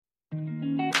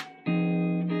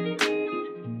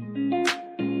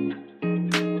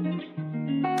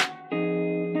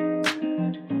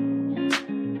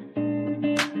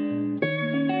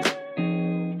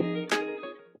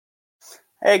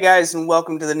Hey guys, and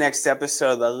welcome to the next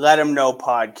episode of the Let 'Em Know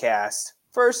podcast.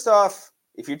 First off,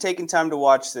 if you're taking time to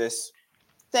watch this,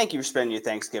 thank you for spending your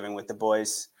Thanksgiving with the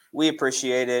boys. We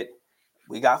appreciate it.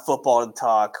 We got football to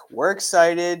talk. We're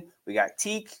excited. We got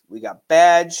Teak, we got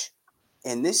Badge,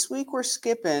 and this week we're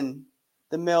skipping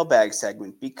the mailbag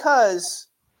segment because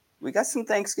we got some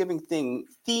Thanksgiving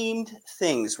themed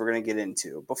things we're going to get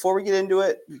into. Before we get into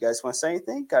it, you guys want to say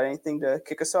anything? Got anything to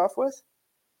kick us off with?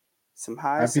 Some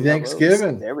highs, Happy some lows.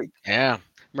 Thanksgiving. There we go. Yeah.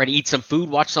 I'm ready to eat some food,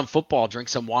 watch some football, drink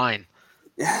some wine.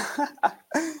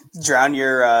 Drown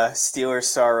your Steelers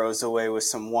sorrows away with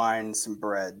some wine, some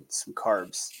bread, some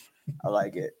carbs. I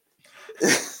like it.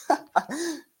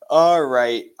 All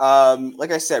right.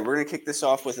 Like I said, we're going to kick this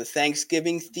off with a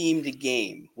Thanksgiving-themed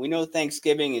game. We know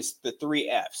Thanksgiving is the 3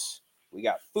 Fs. We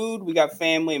got food, we got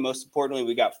family, and most importantly,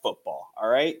 we got football. All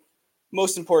right?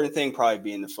 Most important thing probably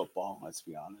being the football, let's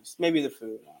be honest. Maybe the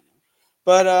food. I don't know.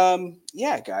 But,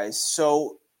 yeah, guys.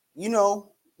 So,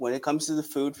 when it comes to the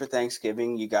food for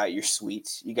Thanksgiving, you got your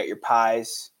sweets, you got your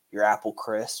pies, your apple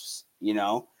crisps, Then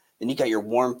you got your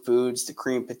warm foods, the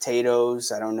cream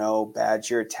potatoes. I don't know,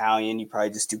 Badge, you're Italian. You probably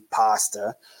just do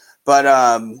pasta. But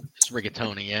It's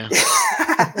rigatoni, yeah.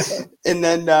 and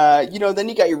then then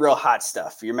you got your real hot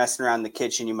stuff. You're messing around in the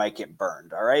kitchen, you might get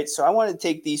burned. All right. So I wanted to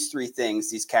take these 3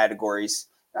 things, these categories,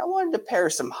 and I wanted to pair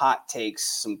some hot takes,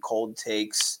 some cold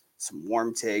takes, some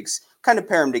warm takes, kind of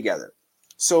pair them together.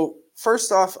 So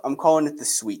first off, I'm calling it the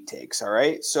sweet takes. All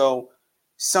right. So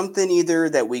something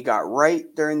either that we got right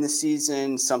during the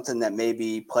season, something that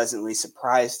maybe pleasantly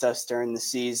surprised us during the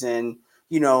season.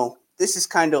 This is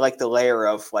kind of like the layer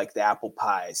of like the apple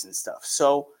pies and stuff.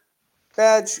 So,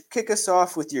 Badge, kick us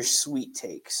off with your sweet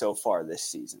take so far this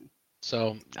season.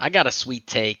 So I got a sweet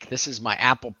take. This is my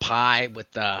apple pie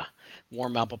with the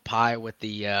warm apple pie with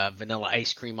the vanilla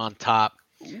ice cream on top.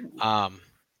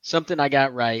 Something I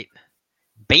got right.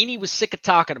 Bainey was sick of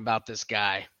talking about this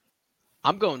guy.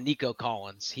 I'm going Nico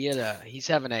Collins. He's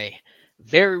having a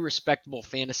very respectable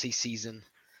fantasy season.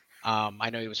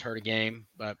 I know he was hurt a game,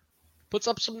 but puts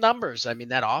up some numbers. I mean,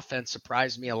 that offense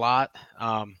surprised me a lot.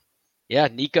 Yeah,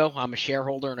 Nico, I'm a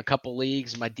shareholder in a couple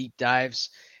leagues. My deep dives,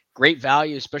 great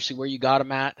value, especially where you got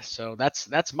him at. So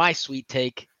that's my sweet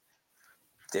take.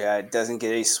 Yeah, it doesn't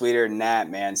get any sweeter than that,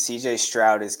 man. CJ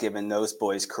Stroud has given those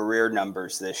boys career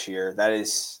numbers this year. That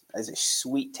is a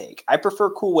sweet take. I prefer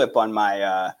Cool Whip on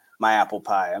my my apple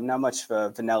pie. I'm not much of a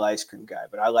vanilla ice cream guy,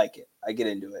 but I like it. I get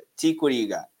into it. Teak, what do you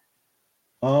got?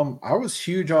 I was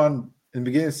huge on in the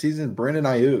beginning of the season, Brandon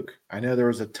Ayuk. I know there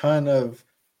was a ton of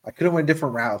I could have went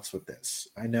different routes with this.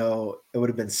 I know it would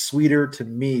have been sweeter to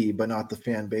me, but not the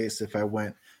fan base if I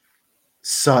went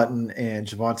Sutton and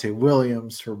Javonte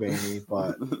Williams for Bainey,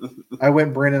 but I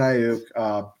went Brandon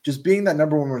Ayuk. Just being that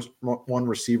number one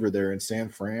receiver there in San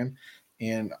Fran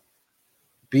and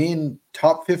being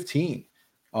top 15.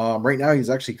 Right now,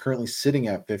 he's actually currently sitting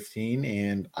at 15,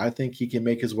 and I think he can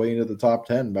make his way into the top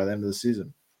 10 by the end of the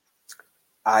season.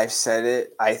 I've said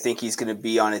it. I think he's going to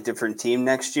be on a different team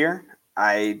next year.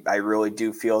 I really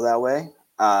do feel that way.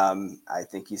 I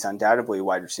think he's undoubtedly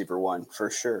wide receiver 1 for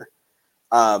sure.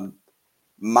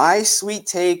 My sweet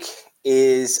take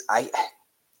is I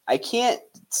can't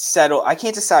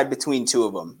decide between 2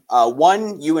 of them.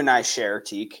 One you and I share,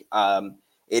 Teak.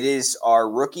 It is our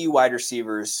rookie wide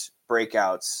receivers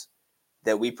breakouts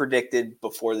that we predicted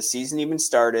before the season even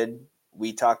started.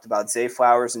 We talked about Zay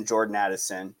Flowers and Jordan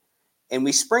Addison, and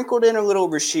we sprinkled in a little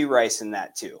Rashee Rice in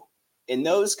that too. And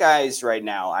those guys right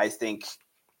now, I think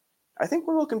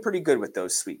we're looking pretty good with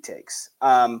those sweet takes.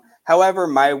 However,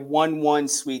 my 1-1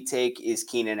 sweet take is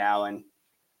Keenan Allen.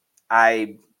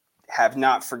 I have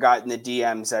not forgotten the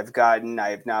DMs I've gotten. I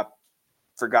have not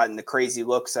forgotten the crazy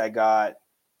looks I got.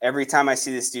 Every time I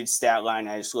see this dude's stat line,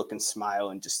 I just look and smile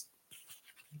and just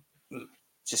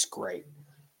great.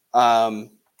 Our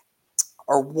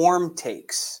warm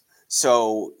takes.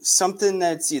 So something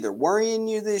that's either worrying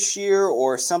you this year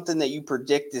or something that you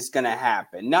predict is going to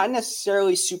happen. Not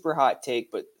necessarily super hot take,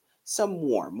 but some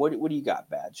warm. What do you got,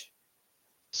 Badge?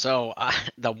 So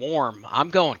the warm, I'm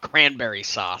going cranberry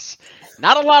sauce.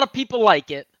 Not a lot of people like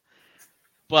it,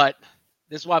 but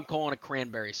this is why I'm calling it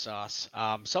cranberry sauce.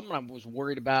 Something I was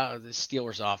worried about the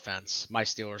Steelers offense, my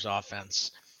Steelers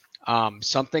offense.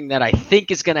 Something that I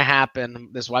think is going to happen.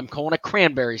 This is why I'm calling it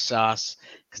cranberry sauce,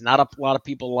 because not a lot of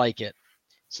people like it.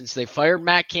 Since they fired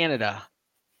Matt Canada,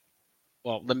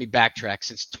 well, let me backtrack.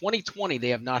 Since 2020, they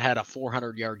have not had a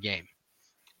 400-yard game.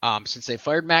 Since they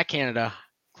fired Matt Canada,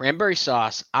 cranberry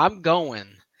sauce, I'm going.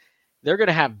 They're going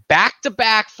to have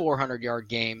back-to-back 400-yard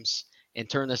games and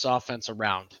turn this offense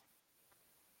around.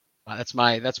 That's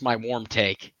my warm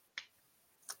take.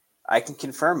 I can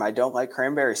confirm I don't like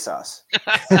cranberry sauce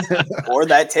or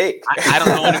that take. I don't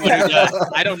know anyone who does.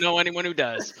 I don't know anyone who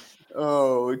does.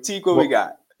 Oh, Teak, what we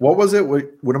got? What was it?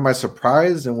 What am I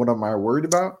surprised and what am I worried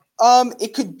about?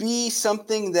 It could be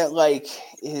something that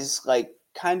is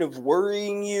kind of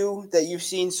worrying you that you've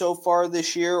seen so far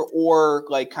this year, or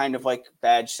kind of like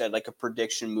Badge said, like a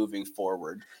prediction moving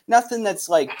forward. Nothing that's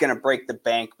gonna break the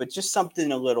bank, but just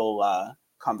something a little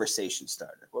conversation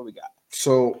starter. What we got?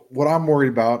 So what I'm worried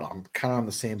about, I'm kind of on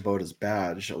the same boat as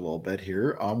Badge a little bit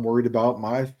here. I'm worried about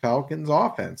my Falcons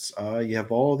offense. You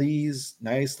have all these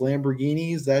nice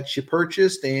Lamborghinis that you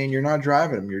purchased and you're not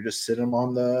driving them. You're just sitting them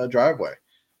on the driveway.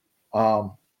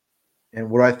 And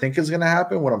what I think is going to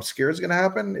happen, what I'm scared is going to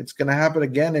happen, it's going to happen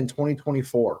again in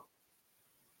 2024.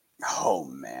 Oh,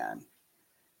 man.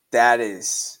 That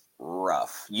is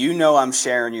rough. I'm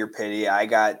sharing your pity. I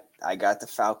got the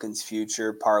Falcons'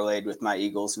 future parlayed with my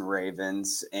Eagles and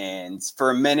Ravens. And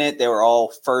for a minute, they were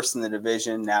all first in the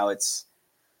division. Now it's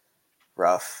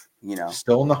rough,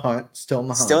 Still in the hunt. Still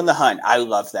in the hunt. I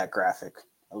love that graphic.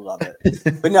 I love it.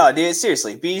 But no, dude,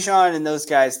 seriously, Bijan and those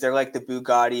guys, they're like the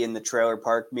Bugatti in the trailer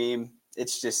park meme.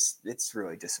 It's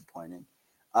really disappointing.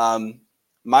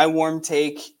 My warm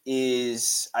take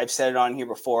is, I've said it on here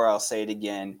before, I'll say it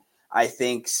again. I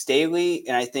think Staley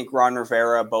and I think Ron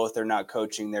Rivera both are not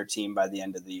coaching their team by the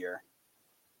end of the year.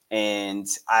 And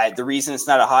the reason it's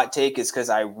not a hot take is because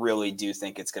I really do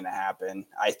think it's going to happen.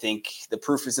 I think the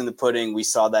proof is in the pudding. We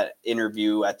saw that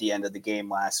interview at the end of the game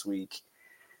last week.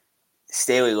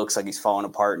 Staley looks like he's falling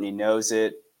apart and he knows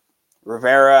it.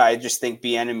 Rivera, I just think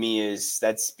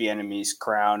that's Bieniemy's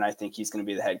crown. I think he's going to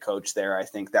be the head coach there. I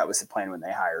think that was the plan when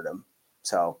they hired him.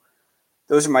 So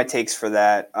those are my takes for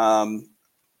that.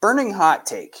 Burning hot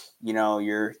take.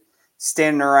 You're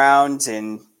standing around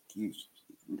and you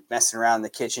messing around in the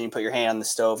kitchen, you put your hand on the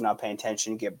stove, not paying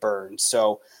attention, you get burned.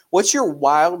 So what's your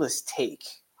wildest take?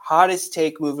 Hottest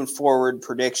take moving forward,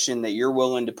 prediction that you're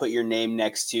willing to put your name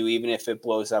next to, even if it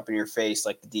blows up in your face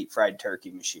like the deep fried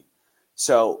turkey machine.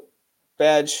 So,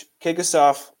 Badge, kick us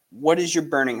off. What is your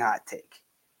burning hot take?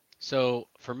 So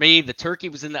for me, the turkey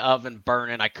was in the oven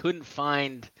burning. I couldn't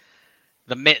find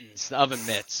the oven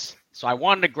mitts. So I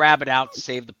wanted to grab it out to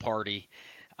save the party.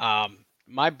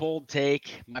 My bold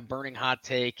take, my burning hot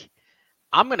take,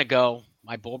 I'm going to go,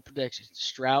 my bold prediction,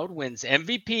 Stroud wins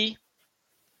MVP,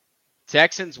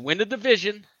 Texans win the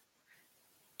division,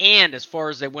 and as far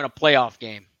as they win a playoff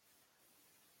game.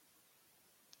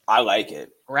 I like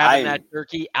it. Grabbing that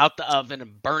turkey out the oven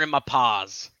and burning my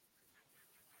paws.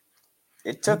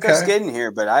 It took us getting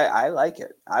here, but I like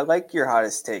it. I like your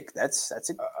hottest take. That's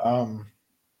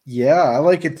yeah, I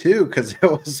like it too because it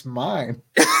was mine.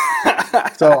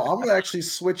 So I'm gonna actually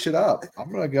switch it up.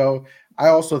 I'm gonna go. I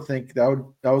also think that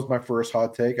was my first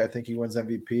hot take. I think he wins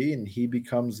MVP and he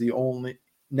becomes the only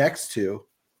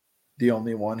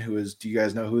one who is. Do you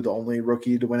guys know who the only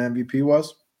rookie to win MVP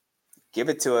was? Give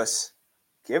it to us.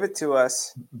 Give it to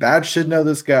us. Badge should know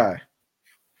this guy.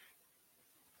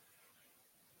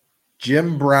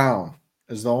 Jim Brown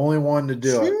is the only one to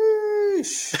do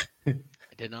it. I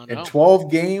did not know. In 12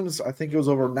 games, I think it was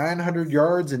over 900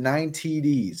 yards and 9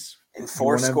 TDs. And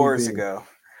 4 scores ago.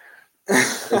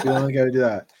 If you only got to do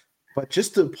that. But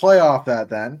just to play off that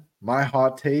then, my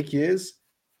hot take is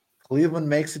Cleveland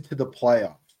makes it to the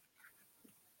playoffs.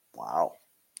 Wow.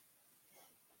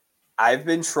 I've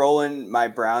been trolling my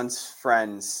Browns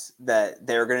friends that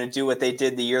they're going to do what they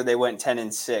did the year they went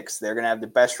 10-6. They're going to have the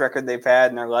best record they've had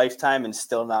in their lifetime and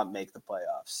still not make the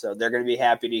playoffs. So they're going to be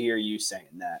happy to hear you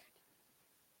saying that.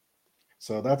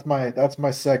 So that's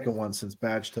my second one since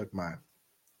Badge took mine.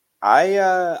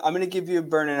 I'm going to give you a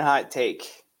burning hot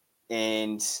take,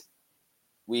 and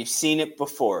we've seen it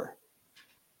before.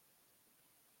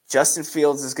 Justin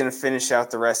Fields is going to finish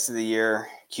out the rest of the year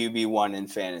QB1 in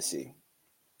fantasy.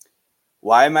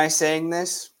 Why am I saying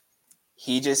this?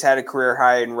 He just had a career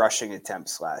high in rushing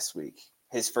attempts last week,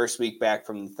 his first week back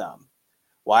from the thumb.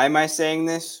 Why am I saying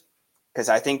this? Because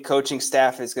I think coaching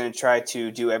staff is going to try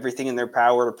to do everything in their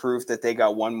power to prove that they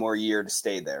got one more year to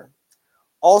stay there.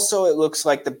 Also, it looks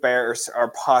like the Bears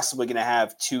are possibly going to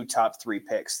have 2 top 3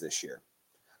 picks this year.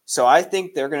 So I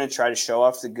think they're going to try to show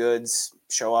off the goods,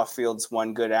 show off Fields'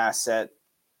 one good asset,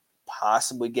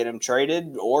 possibly get him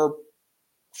traded or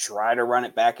try to run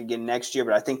it back again next year.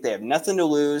 But I think they have nothing to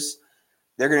lose.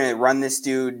 They're going to run this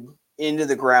dude into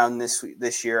the ground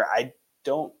this year. I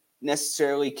don't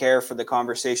necessarily care for the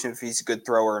conversation if he's a good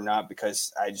thrower or not,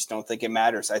 because I just don't think it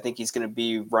matters. I think he's going to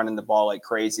be running the ball like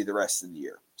crazy the rest of the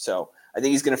year. So I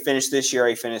think he's going to finish this year.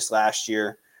 He finished last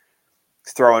year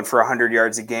throwing for 100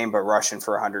 yards a game, but rushing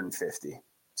for 150.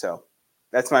 So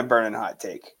that's my burning hot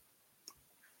take.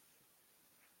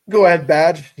 Go ahead,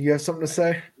 Badge. You have something to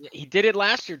say? He did it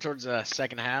last year towards the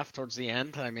second half, towards the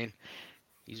end. I mean,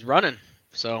 he's running.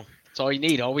 So that's all you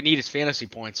need. All we need is fantasy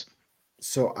points.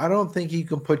 So I don't think you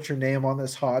can put your name on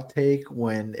this hot take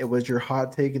when it was your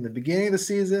hot take in the beginning of the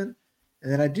season.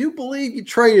 And then I do believe you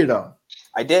traded him.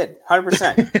 I did,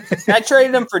 100%. I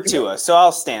traded him for Tua, so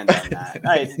I'll stand on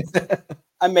that.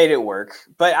 I made it work.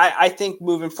 But I think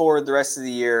moving forward the rest of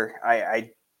the year,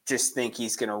 I just think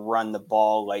he's going to run the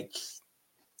ball like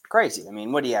crazy. I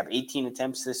mean, what do you have, 18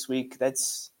 attempts this week?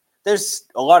 There's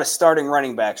a lot of starting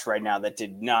running backs right now that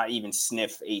did not even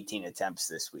sniff 18 attempts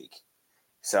this week.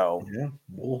 So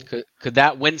yeah, could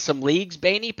that win some leagues,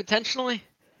 Baney, potentially?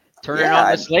 Turning yeah,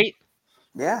 on this late?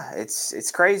 Yeah,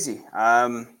 it's crazy.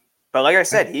 But like I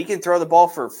said, he can throw the ball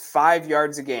for 5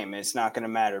 yards a game, and it's not going to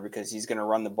matter because he's going to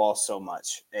run the ball so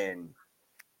much. And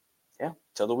yeah,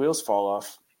 till the wheels fall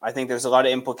off. I think there's a lot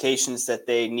of implications that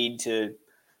they need to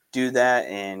do that,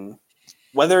 and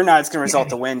whether or not it's going to result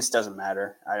to wins doesn't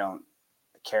matter. I don't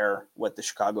care what the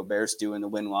Chicago Bears do in the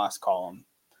win-loss column.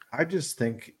 I just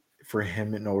think for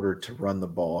him, in order to run the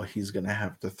ball, he's going to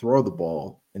have to throw the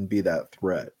ball and be that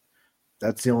threat.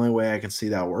 That's the only way I can see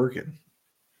that working.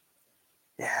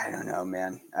 Yeah, I don't know,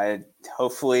 man.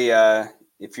 Hopefully,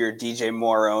 if you're a DJ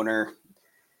Moore owner,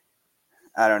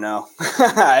 I don't know.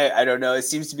 I don't know. It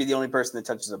seems to be the only person that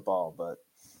touches a ball,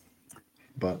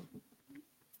 but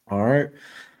all right.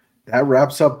 That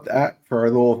wraps up that for our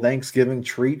little Thanksgiving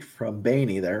treat from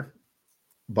Baney there.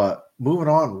 But moving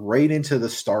on right into the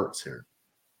starts here.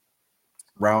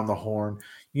 Round the horn.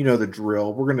 You know the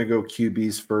drill. We're going to go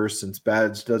QBs first since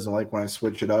Bads doesn't like when I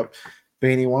switch it up.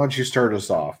 Baney, why don't you start us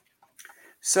off?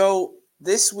 So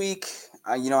this week,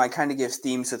 I kind of give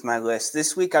themes with my list.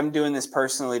 This week, I'm doing this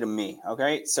personally to me.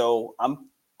 Okay, so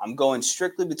I'm going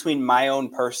strictly between my own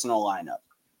personal lineup.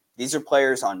 These are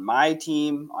players on my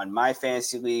team, on my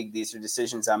fantasy league. These are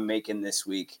decisions I'm making this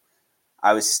week.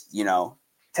 I was,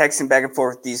 texting back and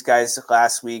forth with these guys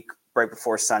last week, right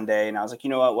before Sunday, and I was like, you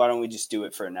know what? Why don't we just do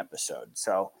it for an episode?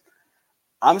 So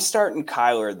I'm starting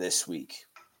Kyler this week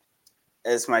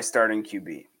as my starting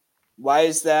QB. Why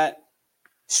is that?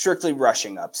 Strictly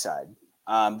rushing upside.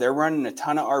 They're running a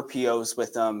ton of RPOs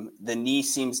with them. The knee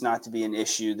seems not to be an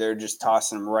issue. They're just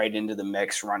tossing them right into the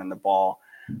mix, running the ball.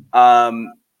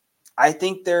 I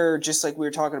think they're just like we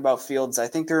were talking about Fields. I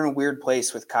think they're in a weird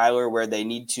place with Kyler where they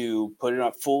need to put it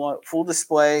on full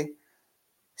display,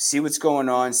 see what's going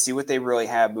on, see what they really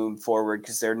have moving forward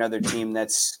because they're another team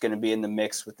that's going to be in the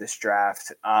mix with this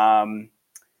draft.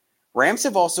 Rams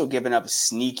have also given up a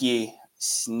sneaky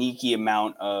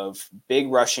amount of big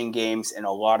rushing games and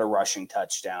a lot of rushing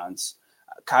touchdowns.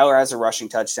 Kyler has a rushing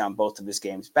touchdown both of his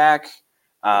games back.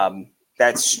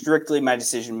 That's strictly my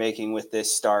decision-making with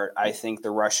this start. I think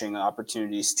the rushing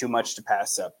opportunity is too much to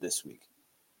pass up this week.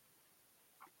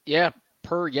 Yeah,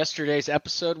 per yesterday's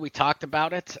episode, we talked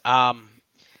about it.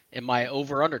 In my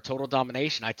over-under total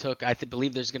domination, I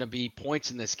believe there's going to be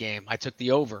points in this game. I took the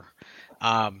over.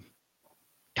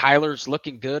 Kyler's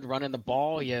looking good running the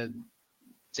ball. He's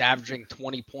averaging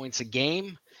 20 points a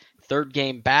game. Third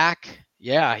game back.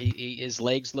 Yeah, his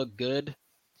legs look good.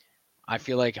 I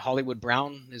feel like Hollywood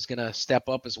Brown is going to step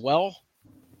up as well.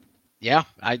 Yeah,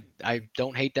 I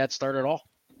don't hate that start at all.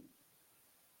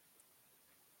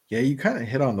 Yeah, you kind of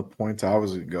hit on the points I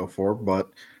was going to go for,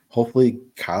 but hopefully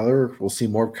we'll see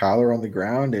more of Kyler on the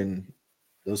ground and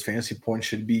those fantasy points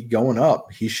should be going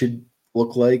up. He should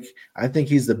look like, I think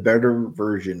he's the better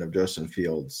version of Justin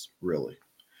Fields, really.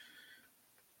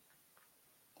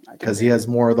 Because he has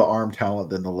more of the arm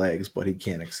talent than the legs, but he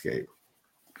can't escape.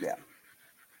 Yeah.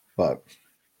 But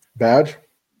Badge?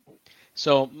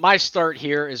 So my start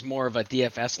here is more of a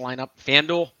DFS lineup.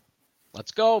 FanDuel,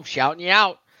 let's go. Shouting you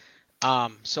out.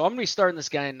 So I'm going to be starting this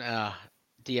guy in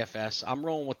DFS. I'm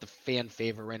rolling with the fan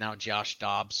favorite right now, Josh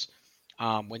Dobbs.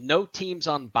 With no teams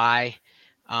on bye,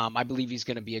 I believe he's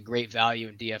going to be a great value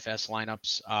in DFS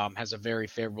lineups. Has a very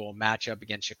favorable matchup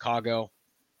against Chicago.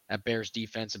 That Bears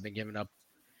defense have been giving up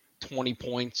 20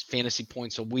 points, fantasy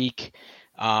points a week.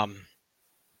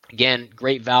 Again,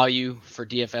 great value for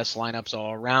DFS lineups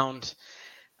all around.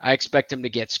 I expect him to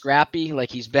get scrappy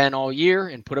like he's been all year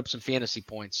and put up some fantasy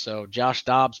points. So Josh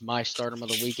Dobbs, my stardom of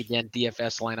the week. Again,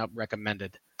 DFS lineup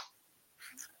recommended.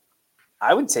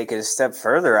 I would take it a step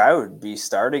further. I would be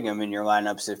starting him in your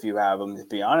lineups if you have him, to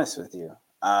be honest with you.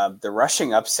 The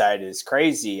rushing upside is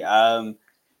crazy. And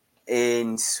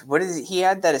what is it? He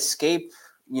had that escape,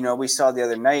 we saw the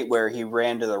other night where he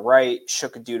ran to the right,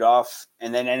 shook a dude off,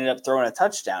 and then ended up throwing a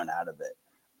touchdown out of it.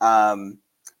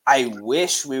 I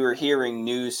wish we were hearing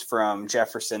news from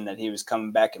Jefferson that he was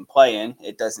coming back and playing.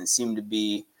 It doesn't seem to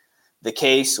be the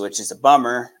case, which is a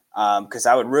bummer, because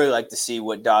I would really like to see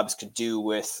what Dobbs could do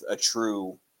with a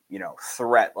true,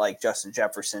 threat like Justin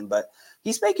Jefferson. But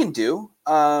he's making do.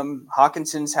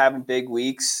 Hawkinson's having big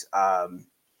weeks. I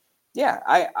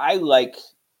like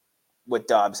what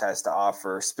Dobbs has to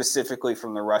offer, specifically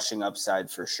from the rushing upside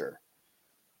for sure.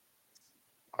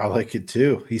 I like it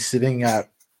too. He's sitting at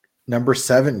number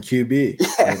 7 QB.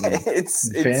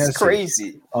 It's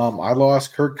crazy. I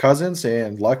lost Kirk Cousins,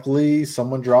 and luckily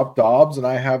someone dropped Dobbs, and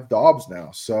I have Dobbs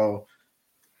now. So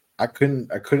I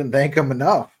couldn't thank him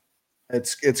enough.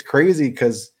 It's crazy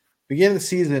because beginning of the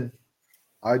season,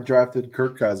 I drafted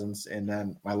Kirk Cousins, and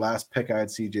then my last pick I had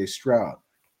CJ Stroud.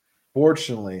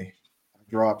 Fortunately, I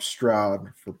dropped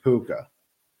Stroud for Puka.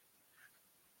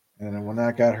 And then when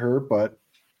that got hurt, but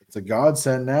it's a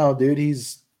godsend now, dude.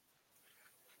 He's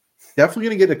definitely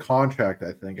going to get a contract,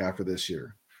 I think, after this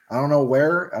year. I don't know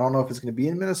where. I don't know if it's going to be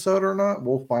in Minnesota or not.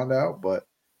 We'll find out, but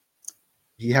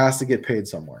he has to get paid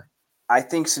somewhere. I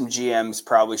think some GMs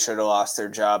probably should have lost their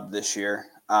job this year.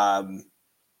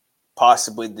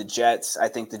 Possibly the Jets. I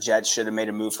think the Jets should have made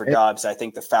a move for Dobbs. I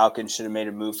think the Falcons should have made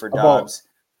a move for Dobbs.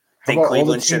 I think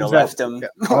Cleveland should have left him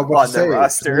on the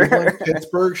roster.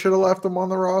 Pittsburgh should have left him on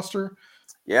the roster.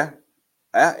 Yeah.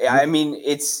 I mean,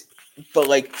 he's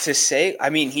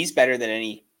better than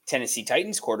any Tennessee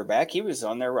Titans quarterback. He was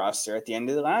on their roster at the end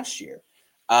of the last year.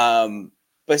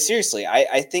 But seriously,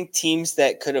 I think teams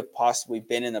that could have possibly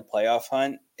been in the playoff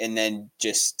hunt and then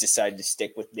just decided to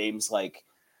stick with names like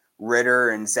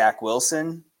Ritter and Zach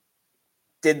Wilson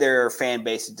did their fan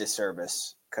base a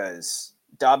disservice because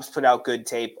Dobbs put out good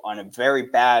tape on a very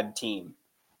bad team.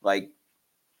 And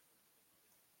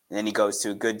then he goes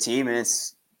to a good team and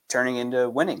it's turning into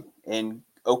winning. And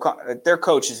their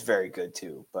coach is very good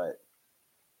too, but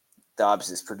Dobbs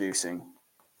is producing.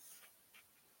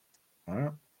 All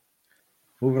right.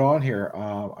 Moving on here.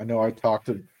 I know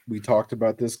we talked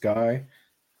about this guy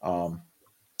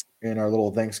in our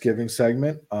little Thanksgiving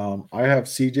segment. I have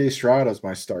CJ Stroud as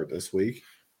my start this week.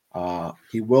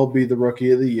 He will be the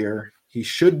rookie of the year. He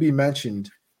should be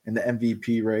mentioned in the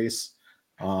MVP race.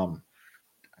 I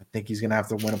think he's going to have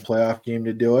to win a playoff game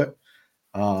to do it.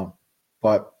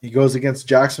 But he goes against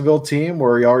Jacksonville team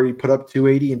where he already put up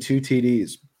 280 and 2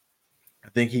 TDs. I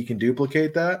think he can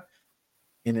duplicate that.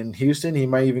 And in Houston, he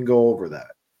might even go over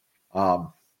that.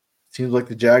 Seems like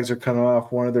the Jags are coming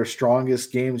off one of their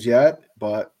strongest games yet,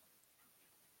 but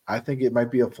I think it might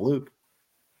be a fluke.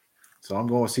 So I'm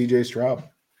going with CJ Stroud.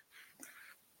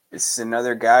 This is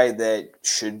another guy that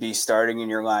should be starting in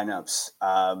your lineups.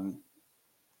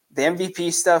 The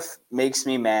MVP stuff makes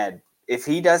me mad. If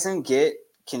he doesn't get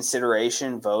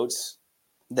consideration votes,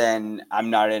 then I'm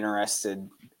not interested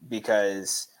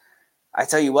because I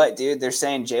tell you what, dude, they're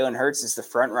saying Jalen Hurts is the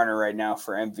front runner right now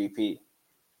for MVP.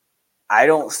 I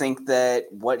don't think that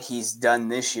what he's done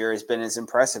this year has been as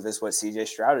impressive as what CJ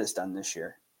Stroud has done this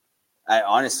year. I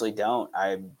honestly don't.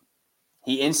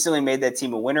 He instantly made that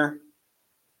team a winner.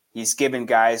 He's given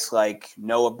guys like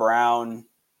Noah Brown,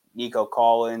 Nico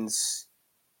Collins,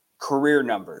 career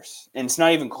numbers. And it's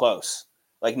not even close.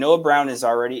 Like Noah Brown is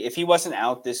already, if he wasn't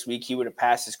out this week, he would have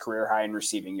passed his career high in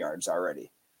receiving yards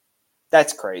already.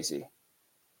 That's crazy.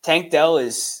 Tank Dell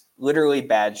is literally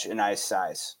badge and eye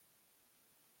size.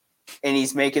 And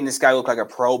he's making this guy look like a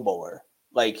Pro Bowler.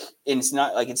 It's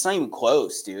not even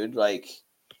close, dude.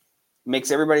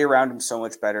 Makes everybody around him so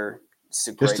much better. It's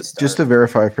a great start. Just to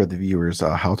verify for the viewers,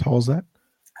 how tall is that?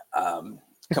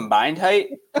 Combined height,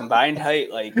 I'm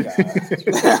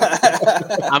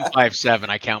 5'7".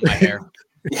 I count my hair.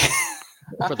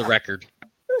 For the record.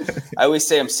 I always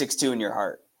say I'm 6'2" in your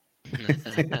heart.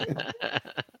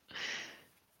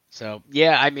 So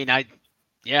yeah, I mean, how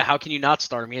can you not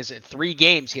start him? He has 3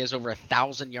 games. He has over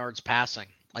 1,000 yards passing.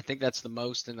 I think that's the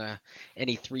most in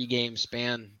any 3-game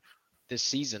span this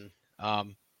season.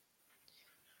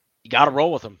 You got to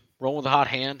roll with him. Roll with a hot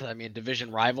hand. I mean,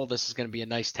 division rival. This is going to be a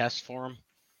nice test for him.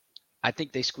 I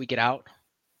think they squeak it out.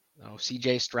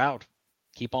 CJ Stroud,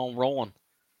 keep on rolling.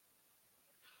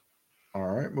 All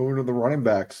right, moving to the running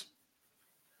backs.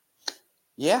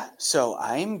 Yeah, so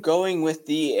I'm going with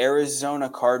the Arizona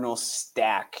Cardinals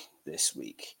stack this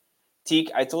week.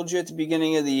 Teak, I told you at the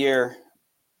beginning of the year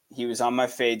he was on my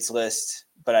fades list,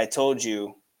 but I told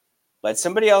you let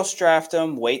somebody else draft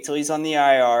him, wait till he's on the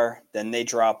IR, then they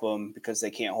drop him because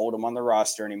they can't hold him on the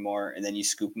roster anymore, and then you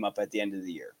scoop him up at the end of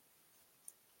the year.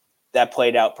 That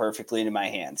played out perfectly into my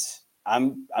hands.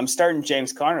 I'm starting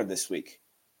James Conner this week.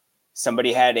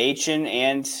 Somebody had Achin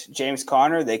and James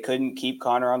Conner. They couldn't keep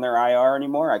Conner on their IR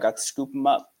anymore. I got to scoop him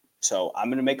up. So I'm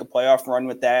going to make a playoff run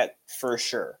with that for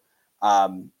sure.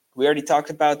 We already talked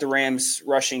about the Rams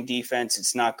rushing defense.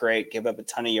 It's not great. Give up a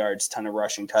ton of yards, ton of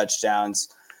rushing touchdowns.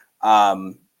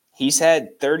 He's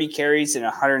had 30 carries and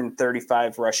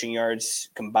 135 rushing yards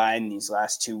combined these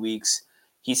last 2 weeks.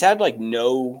 He's had like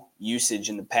no usage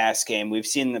in the pass game. We've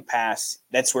seen in the past,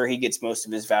 that's where he gets most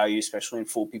of his value, especially in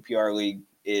full PPR league,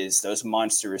 is those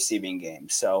monster receiving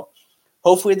games. So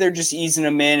hopefully they're just easing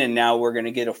him in, and now we're going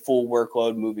to get a full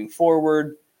workload moving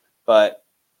forward. But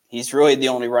he's really the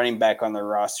only running back on their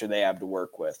roster they have to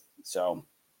work with. So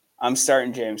I'm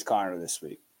starting James Conner this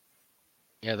week.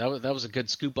 Yeah, that was a good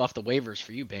scoop off the waivers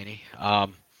for you, Baney.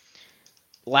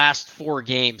 Last 4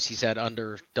 games, he's had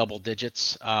under double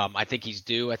digits. I think he's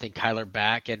due. I think Kyler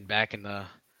back in the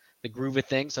groove of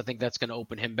things. I think that's going to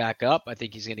open him back up. I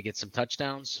think he's going to get some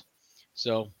touchdowns.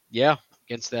 So, yeah,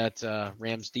 against that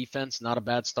Rams defense, not a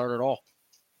bad start at all.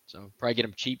 So probably get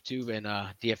him cheap too in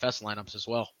DFS lineups as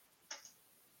well.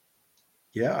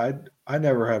 Yeah, I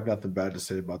never have nothing bad to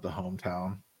say about the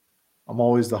hometown. I'm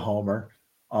always the homer.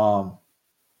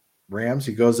 Rams,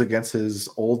 he goes against his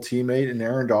old teammate in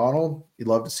Aaron Donald. You'd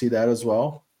love to see that as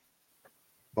well.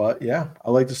 But yeah,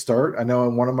 I like to start. I know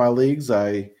in one of my leagues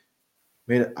I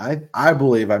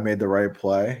believe I made the right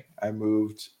play. I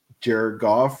moved Jared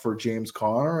Goff for James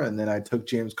Conner, and then I took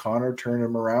James Conner, turned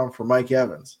him around for Mike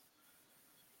Evans.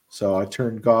 So I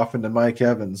turned Goff into Mike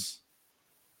Evans.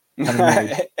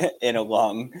 in a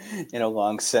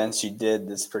long sense, you did.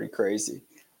 That's pretty crazy.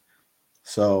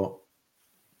 So,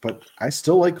 but I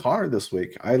still like Conner this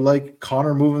week. I like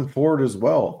Conner moving forward as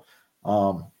well.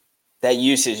 That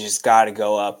usage has got to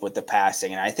go up with the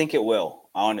passing, and I think it will.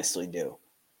 I honestly do.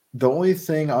 The only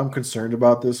thing I'm concerned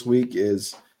about this week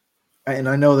is, and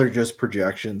I know they're just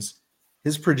projections,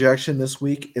 his projection this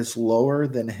week is lower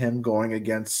than him going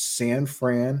against San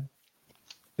Fran,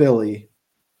 Philly,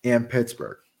 and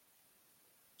Pittsburgh.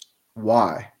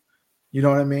 Why? You know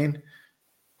what I mean?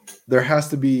 There has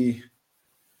to be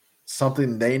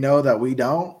something they know that we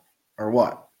don't, or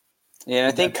what? Yeah, and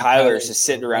I think Kyler's is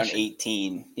sitting around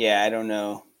 18. Yeah, I don't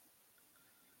know.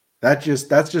 That's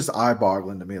just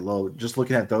eye-boggling to me a little. Just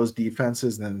looking at those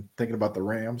defenses and then thinking about the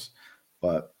Rams,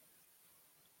 but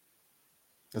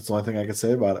that's the only thing I can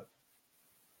say about it.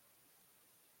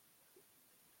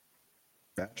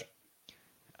 Gotcha.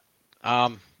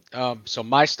 So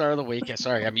my start of the week.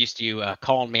 Sorry, I'm used to you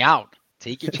calling me out.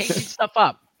 Take your changing stuff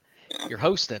up. You're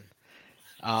hosting.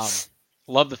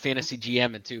 Love the fantasy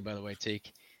GM and too, by the way,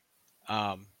 Take.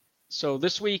 So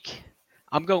this week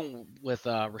I'm going with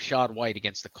Rachaad White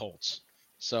against the Colts.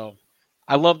 So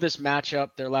I love this matchup.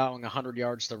 They're allowing 100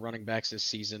 yards to running backs this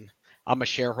season. I'm a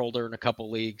shareholder in a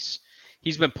couple leagues.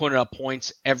 He's been putting up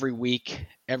points every week,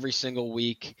 every single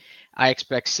week. I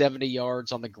expect 70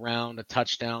 yards on the ground, a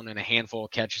touchdown, and a handful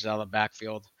of catches out of the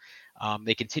backfield.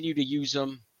 They continue to use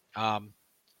him.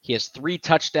 He has 3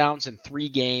 touchdowns in 3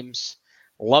 games.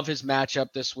 Love his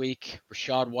matchup this week.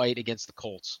 Rachaad White against the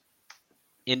Colts.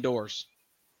 Indoors.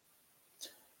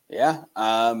 Yeah,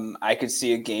 I could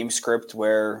see a game script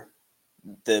where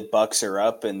the Bucks are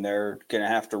up and they're going to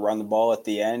have to run the ball at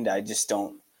the end.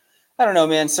 I don't know,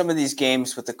 man. Some of these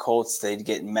games with the Colts, they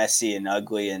get messy and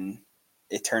ugly and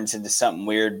it turns into something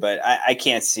weird, but I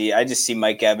can't see. I just see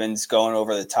Mike Evans going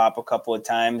over the top a couple of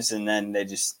times and then they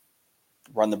just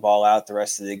run the ball out the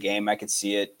rest of the game. I could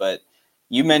see it, but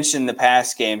you mentioned the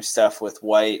pass game stuff with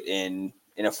White in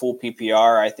a full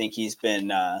PPR. I think it's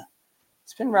been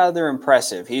rather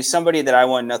impressive. He's somebody that I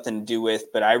want nothing to do with,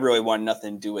 but I really want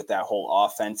nothing to do with that whole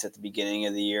offense at the beginning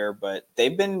of the year. But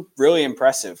they've been really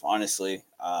impressive, honestly.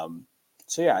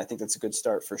 So yeah, I think that's a good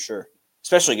start for sure,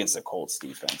 especially against the Colts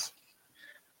defense.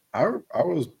 I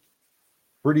was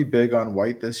pretty big on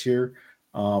White this year.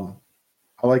 I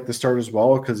like the start as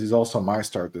well because he's also my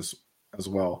start this as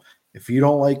well. If you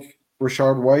don't like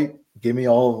Rachaad White, give me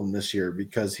all of them this year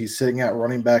because he's sitting at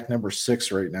running back number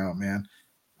 6 right now, man.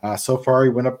 So far,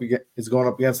 he's going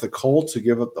up against the Colts, who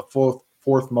give up the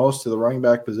fourth most to the running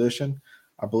back position,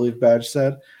 I believe Badge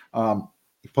said.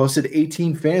 He posted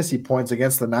 18 fantasy points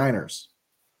against the Niners,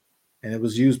 and it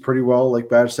was used pretty well, like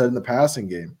Badge said, in the passing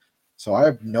game. So I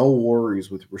have no worries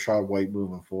with Rachaad White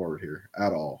moving forward here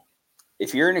at all.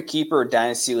 If you're in a keeper or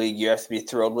dynasty league, you have to be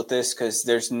thrilled with this because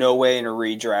there's no way in a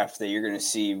redraft that you're going to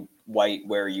see White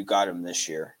where you got him this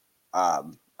year. I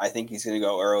think he's going to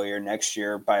go earlier next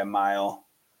year by a mile.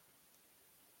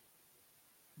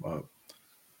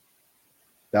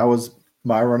 That was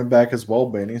my running back as well,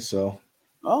 Benny. So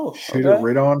shoot it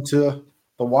right on to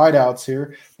the wideouts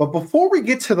here. But before we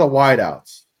get to the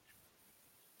wideouts,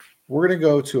 we're going to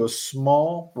go to a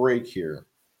small break here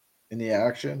in the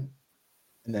action,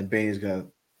 and then Benny's going to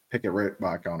pick it right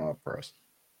back on up for us.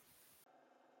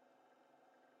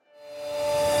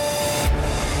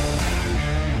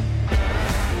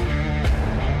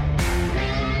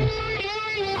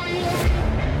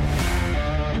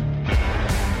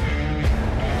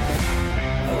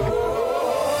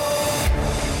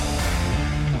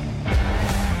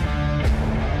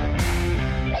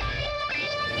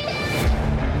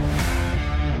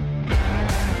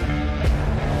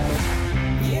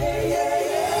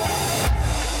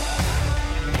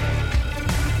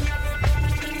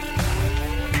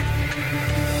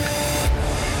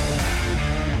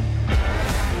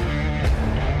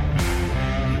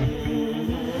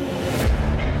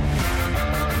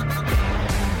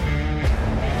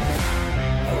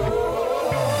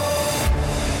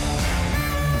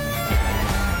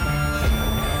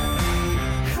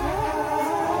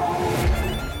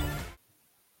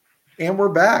 And we're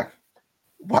back.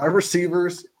 Wide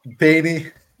receivers,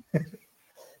 Beatty.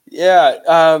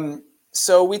 Yeah.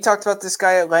 So we talked about this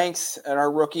guy at length in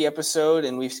our rookie episode,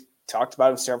 and we've talked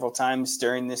about him several times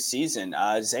during this season.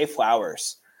 Zay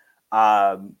Flowers.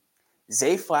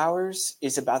 Zay Flowers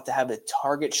is about to have a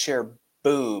target share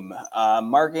boom.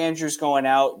 Mark Andrews going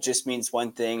out just means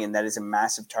one thing, and that is a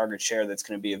massive target share that's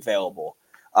going to be available.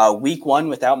 Week 1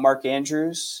 without Mark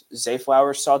Andrews, Zay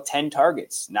Flowers saw 10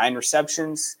 targets, 9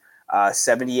 receptions,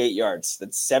 78 yards.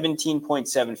 That's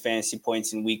 17.7 fantasy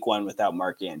points in week 1 without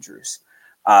Mark Andrews.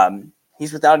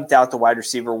 He's without a doubt the wide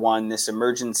receiver 1. This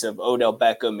emergence of Odell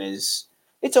Beckham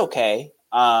it's okay.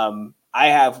 I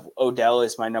have Odell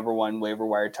as my number 1 waiver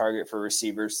wire target for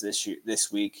receivers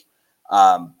this week,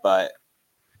 but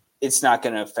it's not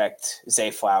going to affect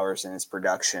Zay Flowers and his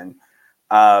production.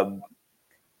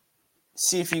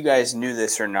 See if you guys knew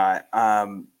this or not.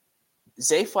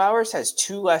 Zay Flowers has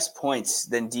 2 less points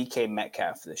than DK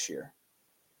Metcalf this year.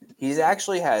 He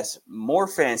actually has more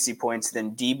fantasy points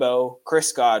than Debo,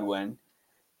 Chris Godwin,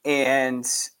 and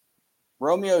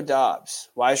Romeo Doubs.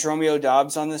 Why is Romeo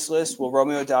Doubs on this list? Well,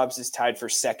 Romeo Doubs is tied for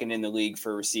 2nd in the league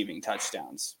for receiving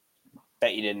touchdowns.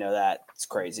 Bet you didn't know that. It's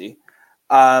crazy.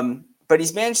 But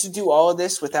he's managed to do all of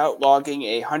this without logging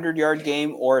a 100-yard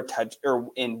game or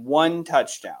in 1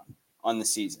 touchdown on the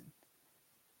season.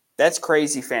 That's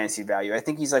crazy fantasy value. I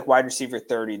think he's like wide receiver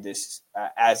 30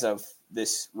 as of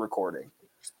this recording.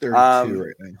 32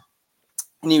 right now.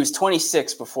 And he was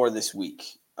 26 before this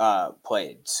week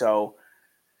played. So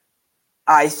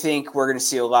I think we're going to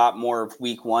see a lot more of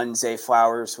week 1 Zay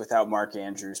Flowers without Mark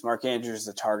Andrews. Mark Andrews is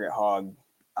a target hog,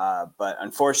 but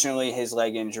unfortunately his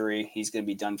leg injury, he's going to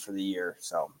be done for the year.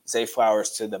 So Zay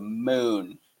Flowers to the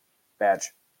moon.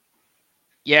 Badge.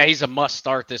 Yeah, he's a must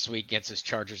start this week against his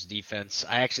Chargers defense.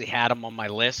 I actually had him on my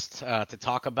list to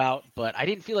talk about, but I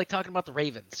didn't feel like talking about the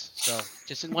Ravens. So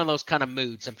just in one of those kind of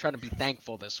moods. I'm trying to be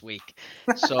thankful this week.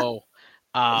 So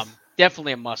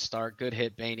definitely a must start. Good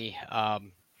hit, Bainey.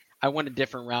 I went a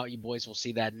different route. You boys will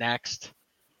see that next.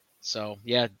 So,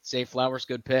 yeah, Zay Flowers,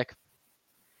 good pick.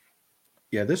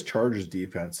 Yeah, this Chargers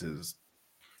defense is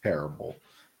terrible.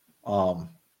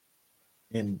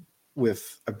 And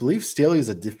with, I believe Staley's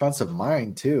a defensive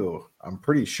mind too. I'm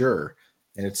pretty sure.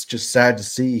 And it's just sad to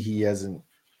see he hasn't,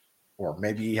 or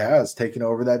maybe he has taken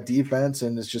over that defense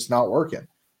and it's just not working.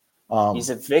 He's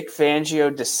a Vic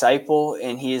Fangio disciple,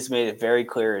 and he has made it very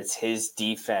clear it's his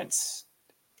defense.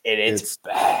 It's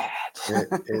bad.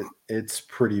 It's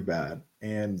pretty bad.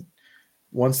 And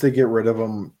once they get rid of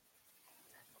him,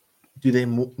 do they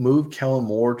move Kellen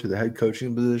Moore to the head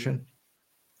coaching position?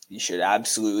 He should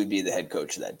absolutely be the head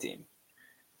coach of that team.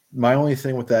 My only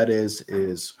thing with that is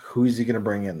who is he going to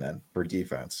bring in then for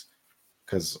defense?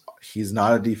 Because he's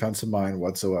not a defensive mind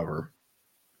whatsoever.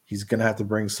 He's going to have to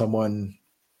bring someone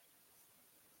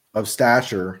of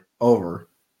stature over.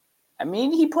 I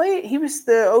mean, he was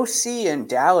the OC in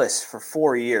Dallas for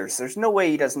 4 years. There's no way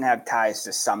he doesn't have ties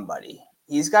to somebody.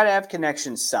 He's got to have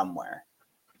connections somewhere.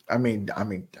 I mean,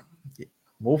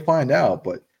 we'll find out,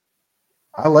 but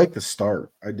I like the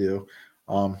start. I do.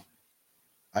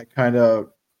 I kind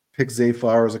of picked Zay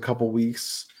Flowers a couple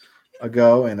weeks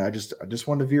ago, and I just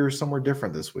wanted to veer somewhere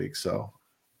different this week. So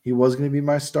he was going to be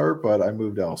my start, but I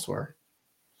moved elsewhere.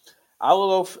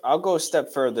 I'll go a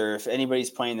step further. If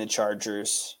anybody's playing the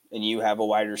Chargers and you have a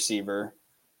wide receiver,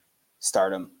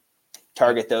 start him.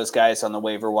 Target those guys on the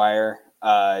waiver wire.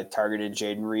 Targeted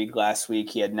Jaden Reed last week.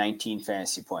 He had 19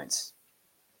 fantasy points.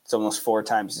 It's almost 4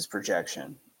 times his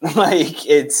projection. Like,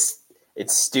 it's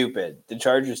stupid. The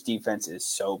Chargers defense is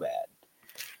so bad.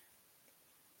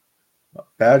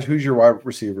 Badge, who's your wide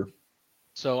receiver?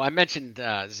 So I mentioned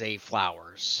Zay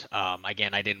Flowers.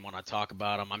 Again, I didn't want to talk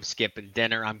about him. I'm skipping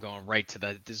dinner. I'm going right to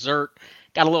the dessert.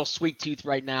 Got a little sweet tooth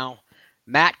right now.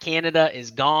 Matt Canada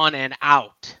is gone and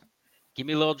out. Give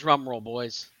me a little drum roll,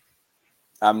 boys.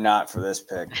 I'm not for this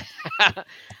pick.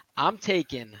 I'm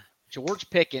taking George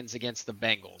Pickens against the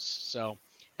Bengals. So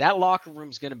that locker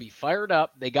room's going to be fired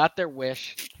up. They got their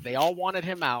wish. They all wanted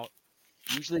him out.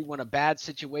 Usually when a bad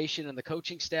situation and the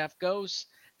coaching staff goes,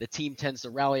 the team tends to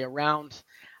rally around.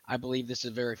 I believe this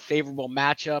is a very favorable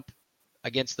matchup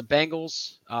against the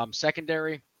Bengals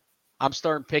secondary. I'm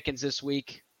starting Pickens this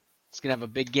week. It's going to have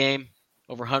a big game,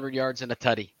 over 100 yards and a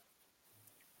tutty.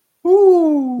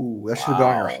 Ooh, that should have been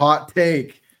on your hot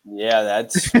take. Yeah,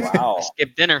 that's wow.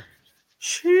 Skip dinner.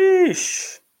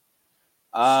 Sheesh.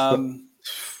 What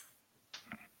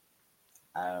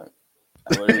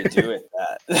do we do with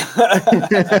that?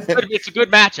 It's a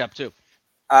good matchup too.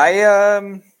 I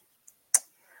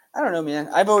don't know, man.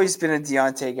 I've always been a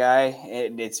Deontay guy,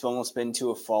 and it's almost been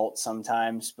to a fault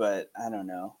sometimes, but I don't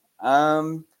know.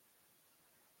 The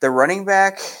running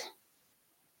back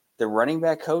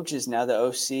coach is now the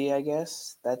OC, I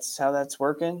guess. That's how that's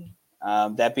working.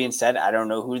 That being said, I don't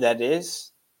know who that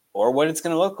is or what it's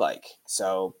going to look like.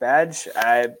 So, Badge,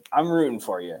 I'm rooting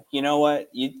for you. You know what?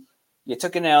 You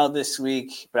took an L this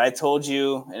week, but I told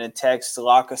you in a text,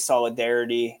 lock of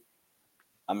solidarity,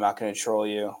 I'm not going to troll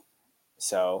you.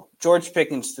 So, George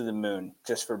Pickens to the moon,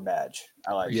 just for Badge.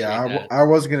 I like Yeah, I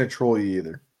wasn't going to troll you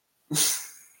either.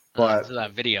 But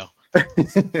that video.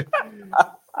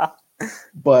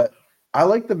 But I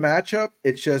like the matchup.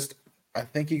 It's just I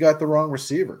think you got the wrong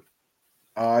receiver.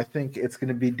 I think it's going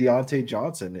to be Deontay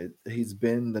Johnson. He's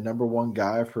been the number one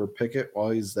guy for Pickett while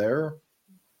he's there.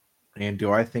 And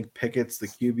do I think Pickett's the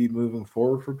QB moving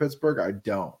forward for Pittsburgh? I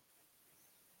don't.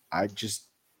 I just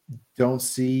don't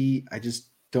see. I just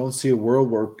don't see a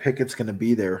world where Pickett's going to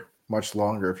be there much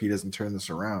longer if he doesn't turn this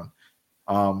around.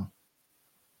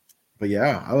 But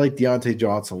yeah, I like Deontay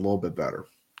Johnson a little bit better,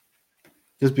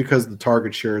 just because the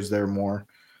target share is there more,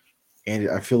 and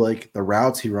I feel like the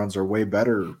routes he runs are way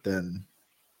better than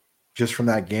just from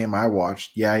that game I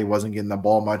watched. Yeah, he wasn't getting the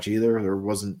ball much either. There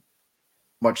wasn't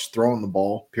much throwing the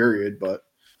ball, period. But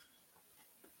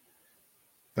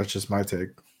that's just my take.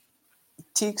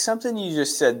 Teak, something you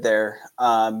just said there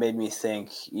made me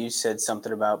think. You said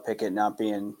something about Pickett not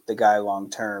being the guy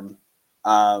long term.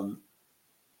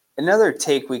 Another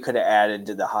take we could have added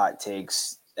to the hot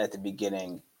takes at the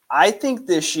beginning. I think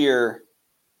this year,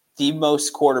 the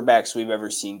most quarterbacks we've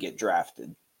ever seen get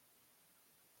drafted.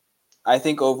 I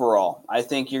think overall, I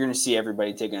think you're going to see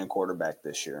everybody taking a quarterback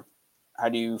this year. How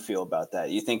do you feel about that?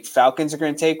 You think Falcons are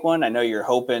going to take one? I know you're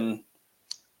hoping.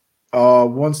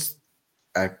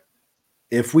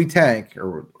 If we tank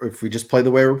or if we just play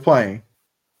the way we're playing,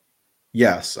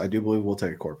 yes, I do believe we'll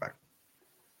take a quarterback.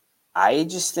 I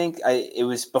just think it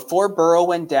was before Burrow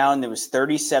went down, there was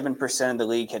 37% of the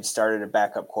league had started a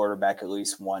backup quarterback at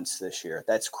least once this year.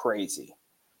 That's crazy.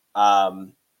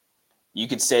 You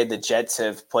could say the Jets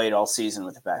have played all season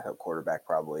with a backup quarterback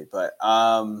probably, but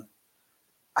I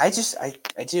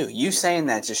do. You saying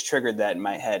that just triggered that in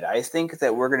my head. I think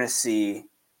that we're going to see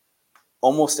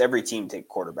almost every team take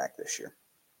quarterback this year.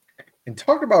 And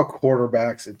talking about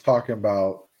quarterbacks and talking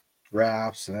about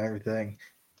drafts and everything,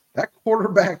 that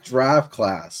quarterback draft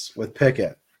class with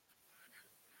Pickett,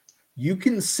 you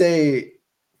can say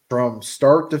from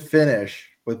start to finish,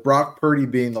 with Brock Purdy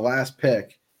being the last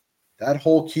pick, that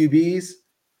whole QBs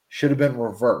should have been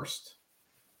reversed.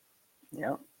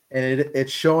 Yeah. And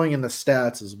it's showing in the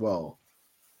stats as well.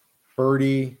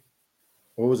 Purdy,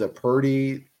 what was it?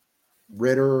 Purdy,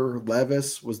 Ritter,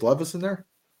 Levis. Was Levis in there?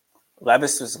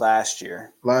 Levis was last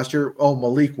year. Last year? Oh,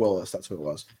 Malik Willis. That's what it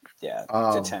was. Yeah,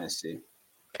 to Tennessee.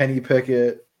 Kenny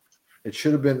Pickett. It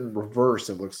should have been reversed,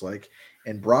 it looks like.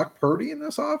 And Brock Purdy in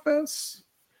this offense,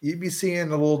 you'd be seeing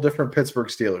a little different Pittsburgh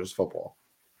Steelers football.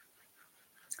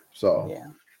 So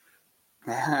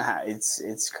yeah,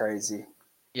 it's crazy.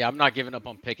 Yeah, I'm not giving up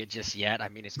on Pickett just yet. I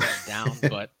mean, it's going down,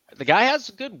 but the guy has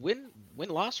a good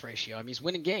win-loss ratio. I mean, he's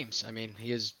winning games. I mean,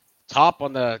 he is top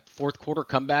on the fourth quarter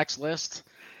comebacks list.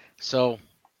 So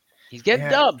he's getting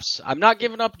dubs. I'm not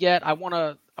giving up yet. I want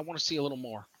to see a little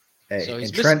more. Hey, so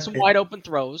he's missing some wide open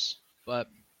throws, but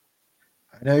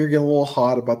I know you're getting a little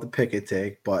hot about the Pickett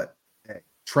take, but hey,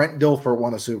 Trent Dilfer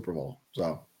won a Super Bowl,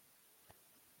 so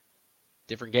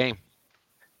different game.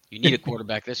 You need a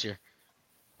quarterback this year.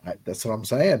 That's what I'm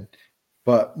saying.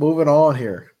 But moving on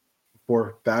here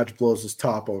before Badge blows his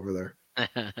top over there.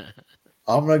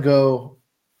 I'm going to go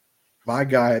my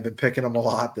guy. I've been picking him a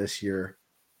lot this year.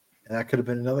 And that could have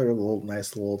been another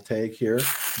nice little take here.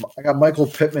 I got Michael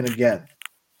Pittman again.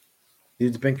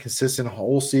 He's been consistent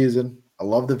whole season. I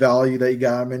love the value that you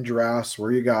got him in drafts,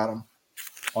 where you got him.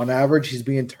 On average, he's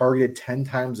being targeted 10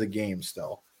 times a game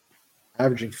still,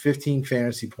 averaging 15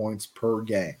 fantasy points per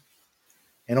game,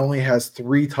 and only has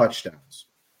 3 touchdowns.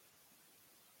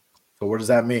 So what does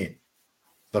that mean?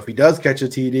 So if he does catch a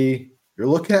TD, you're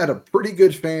looking at a pretty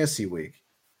good fantasy week.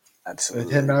 Absolutely.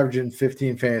 With him averaging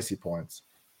 15 fantasy points.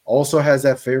 Also has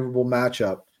that favorable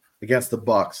matchup against the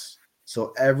Bucks.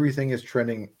 So everything is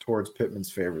trending towards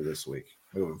Pittman's favor this week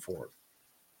moving forward.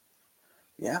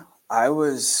 Yeah, I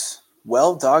was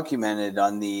well documented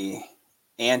on the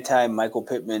anti-Michael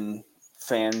Pittman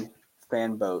fan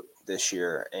boat this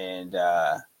year, and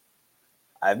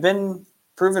I've been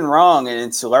proven wrong, and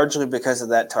it's largely because of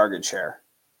that target share.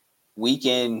 Week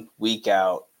in, week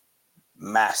out,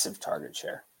 massive target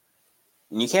share.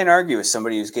 And you can't argue with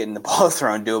somebody who's getting the ball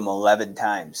thrown to them 11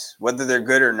 times. Whether they're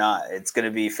good or not, it's going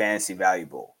to be fantasy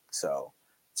valuable. So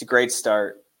it's a great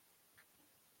start.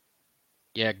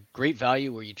 Yeah, great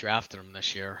value where you drafted him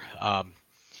this year.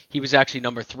 He was actually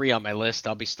number 3 on my list.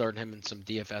 I'll be starting him in some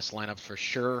DFS lineups for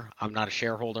sure. I'm not a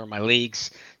shareholder in my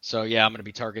leagues, so yeah, I'm going to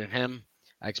be targeting him.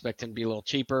 I expect him to be a little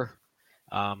cheaper.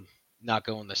 Not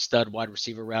going the stud wide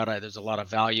receiver route. There's a lot of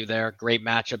value there. Great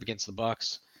matchup against the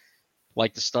Bucs.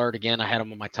 Like to start again. I had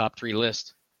him on my top 3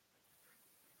 list.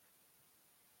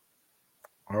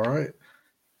 All right.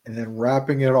 And then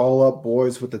wrapping it all up,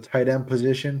 boys, with the tight end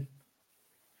position.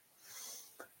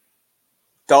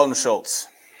 Dalton Schultz.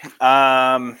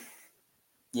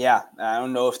 Yeah, I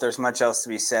don't know if there's much else to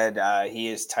be said. He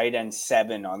is tight end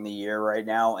 7 on the year right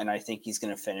now, and I think he's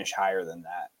going to finish higher than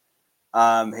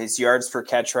that. His yards per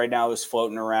catch right now is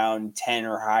floating around 10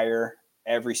 or higher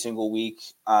every single week.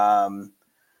 The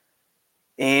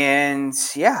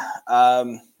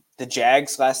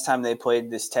Jags, last time they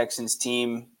played this Texans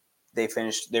team,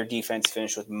 their defense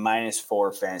finished with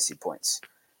 -4 fantasy points.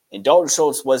 And Dalton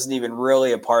Schultz wasn't even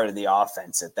really a part of the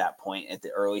offense at that point at the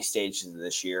early stages of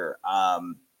this year.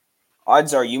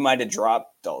 Odds are you might have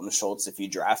dropped Dalton Schultz if you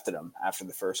drafted him after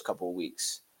the first couple of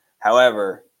weeks.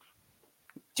 However,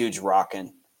 dude's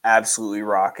rocking, absolutely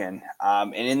rocking.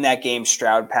 And in that game,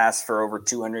 Stroud passed for over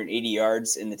 280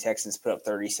 yards, and the Texans put up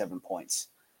 37 points.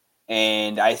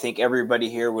 And I think everybody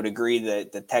here would agree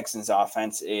that the Texans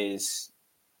offense is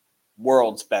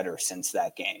worlds better since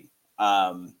that game.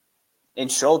 And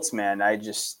Schultz, man,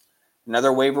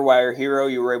 another waiver wire hero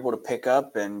you were able to pick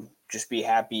up and just be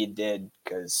happy you did,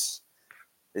 because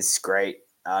this is great,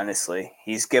 honestly.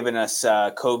 He's given us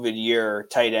COVID year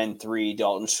tight end 3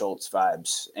 Dalton Schultz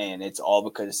vibes, and it's all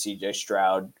because of CJ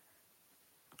Stroud.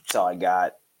 That's all I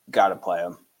got. Got to play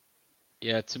him.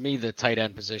 Yeah, to me, the tight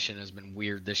end position has been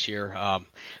weird this year.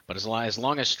 But as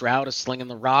long as Stroud is slinging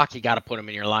the rock, you got to put him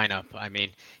in your lineup. I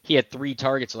mean, he had 3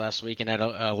 targets last week and had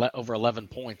over 11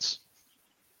 points.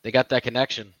 They got that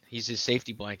connection. He's his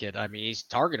safety blanket. I mean, he's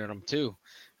targeting them too.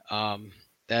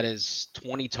 That is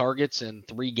 20 targets in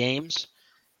 3 games.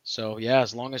 So, yeah,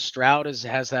 as long as Stroud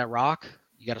has that rock,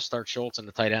 you got to start Schultz in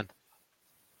the tight end.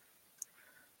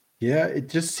 Yeah, it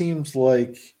just seems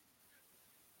like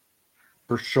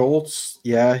for Schultz,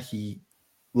 yeah, he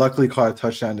luckily caught a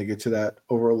touchdown to get to that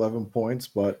over 11 points,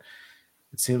 but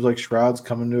it seems like Stroud's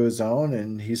coming to his own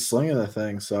and he's slinging the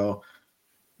thing. So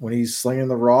when he's slinging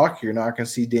the rock, you're not going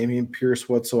to see Dameon Pierce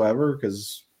whatsoever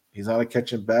because he's not a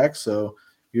catching back. So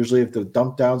usually if the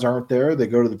dump downs aren't there, they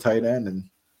go to the tight end, and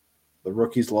the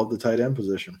rookies love the tight end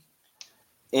position.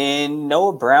 And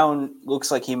Noah Brown looks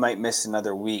like he might miss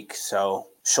another week. So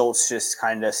Schultz just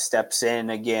kind of steps in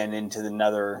again into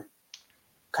another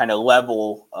kind of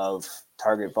level of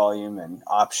target volume and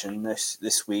option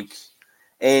this week.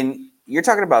 And you're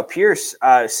talking about Pierce.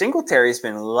 Singletary's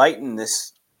been lighting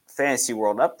this fantasy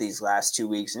world up these last 2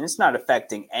 weeks, and it's not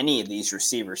affecting any of these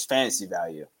receivers' fantasy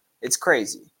value. It's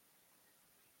crazy.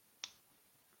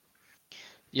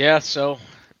 Yeah, so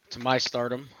to my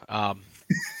stardom, no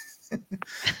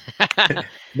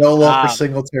love for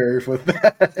Singletary for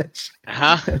Badge.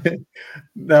 Huh?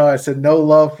 No, I said no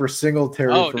love for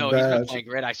Singletary for no, Badge. he's been playing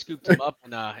great. I scooped him up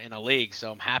in a league, so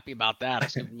I'm happy about that. I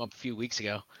scooped him up a few weeks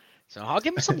ago, so I'll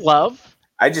give him some love.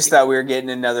 I just thought we were getting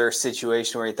another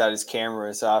situation where he thought his camera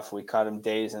was off. We caught him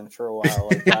dazing for a while.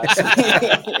 Like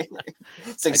last week.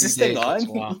 It's like, is this thing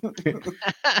on?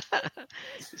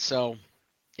 So,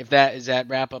 is that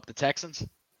wrap up the Texans?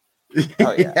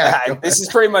 Oh yeah, this is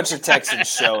pretty much a Texans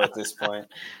show at this point.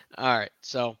 All right,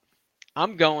 so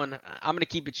I'm going to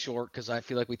keep it short because I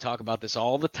feel like we talk about this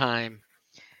all the time.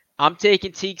 I'm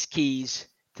taking Teague's keys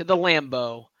to the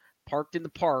Lambeau, parked in the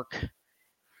park.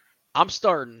 I'm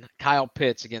starting Kyle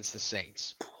Pitts against the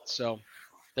Saints. So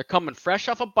they're coming fresh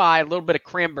off a bye, a little bit of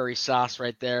cranberry sauce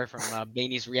right there from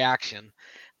Bainey's reaction.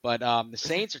 But the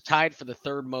Saints are tied for the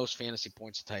 3rd most fantasy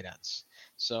points to tight ends.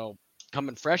 So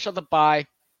coming fresh off the bye,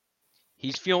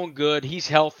 he's feeling good. He's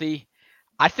healthy.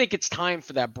 I think it's time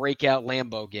for that breakout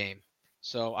Lambeau game.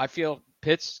 So I feel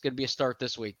Pitts is going to be a start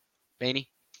this week. Bainey?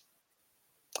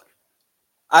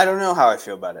 I don't know how I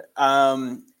feel about it.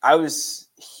 I was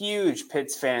a huge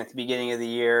Pitts fan at the beginning of the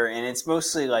year, and it's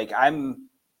mostly like I'm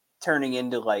turning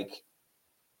into like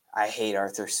I hate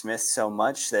Arthur Smith so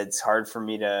much that it's hard for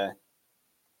me to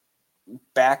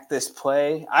back this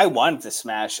play. I want to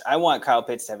smash. I want Kyle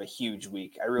Pitts to have a huge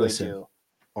week. I really do.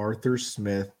 Arthur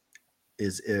Smith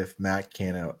is if Matt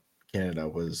Canada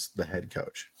was the head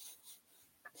coach.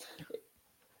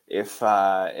 If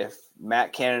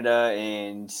Matt Canada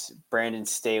and Brandon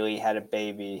Staley had a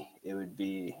baby, it would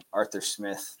be Arthur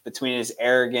Smith. Between his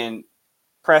arrogant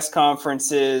press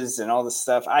conferences and all this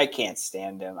stuff, I can't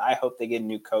stand him. I hope they get a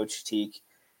new coach, Teak.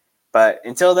 But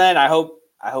until then, I hope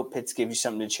Pitts gives you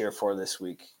something to cheer for this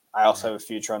week. I also have a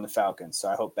future on the Falcons, so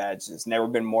I hope Badge has never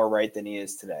been more right than he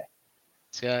is today.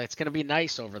 It's going to be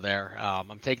nice over there.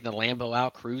 I'm taking the Lambo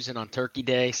out, cruising on Turkey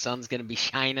Day. Sun's going to be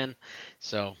shining,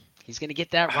 so he's going to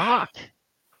get that rock.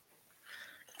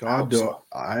 God,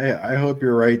 I hope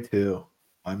you're right too.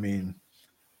 I mean,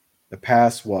 the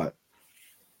past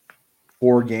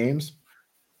 4 games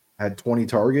had 20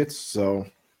 targets, so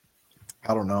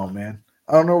I don't know, man.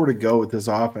 I don't know where to go with this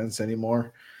offense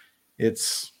anymore.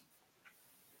 It's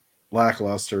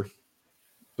lackluster.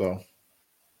 So,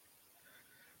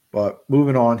 but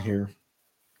moving on here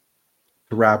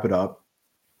to wrap it up,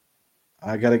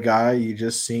 I got a guy you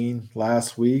just seen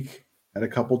last week, had a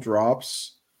couple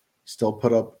drops, still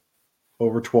put up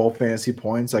over 12 fantasy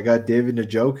points. I got David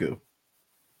Njoku.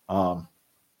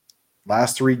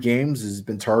 Last 3 games has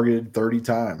been targeted 30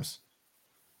 times.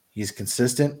 He's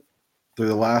consistent through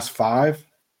the last 5,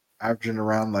 averaging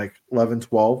around like 11,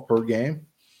 12 per game.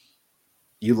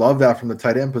 You love that from the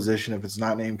tight end position if it's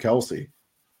not named Kelsey.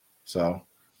 So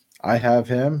I have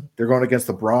him. They're going against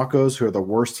the Broncos, who are the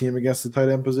worst team against the tight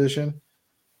end position.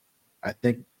 I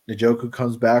think Njoku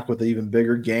comes back with an even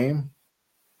bigger game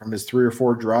from his 3 or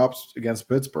 4 drops against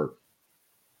Pittsburgh.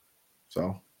 So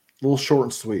a little short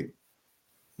and sweet.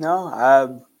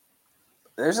 No,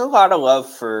 there's a lot of love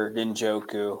for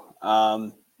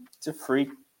Njoku. It's a freak,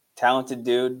 talented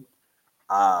dude.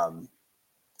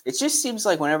 It just seems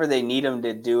like whenever they need him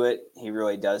to do it, he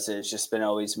really does it. It's just been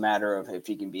always a matter of if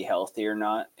he can be healthy or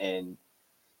not. And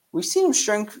we've seen him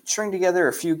string together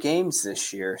a few games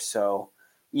this year. So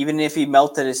even if he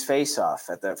melted his face off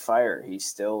at that fire, he's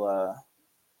still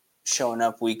showing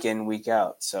up week in, week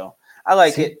out. So I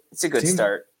like it. It's a good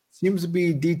start. Seems to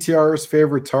be DTR's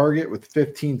favorite target with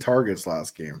 15 targets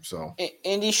last game. So,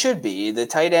 and he should be. The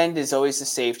tight end is always the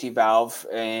safety valve,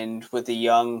 and with a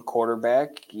young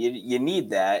quarterback, you need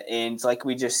that. And like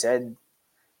we just said,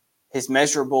 his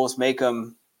measurables make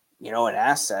him, an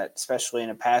asset, especially in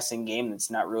a passing game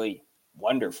that's not really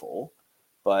wonderful.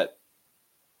 But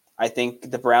I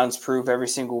think the Browns prove every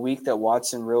single week that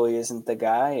Watson really isn't the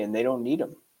guy, and they don't need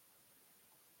him.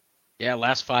 Yeah,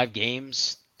 last 5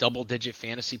 games, double-digit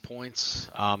fantasy points.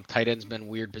 Tight end's been a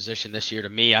weird position this year to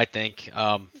me, I think.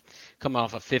 Coming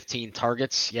off of 15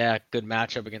 targets. Yeah, good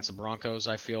matchup against the Broncos,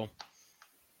 I feel.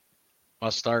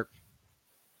 Must start.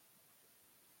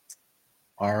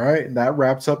 All right, and that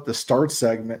wraps up the start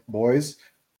segment, boys.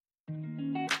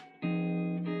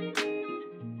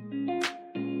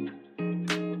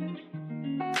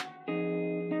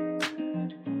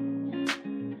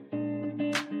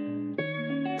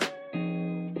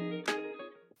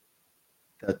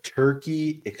 The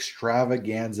Turkey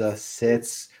Extravaganza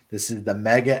sits. This is the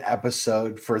mega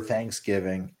episode for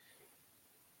Thanksgiving.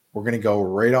 We're going to go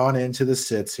right on into the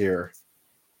sits here.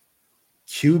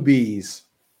 QBs.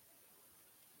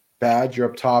 Badge, you're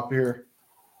up top here.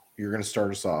 You're going to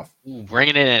start us off. Ooh,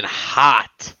 bringing it in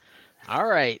hot. All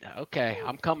right. Okay.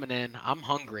 I'm coming in. I'm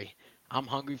hungry. I'm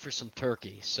hungry for some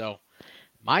turkey. So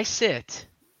my sit,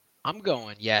 I'm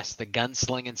going, yes, the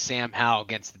gunslinging Sam Howell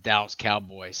against the Dallas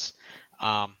Cowboys.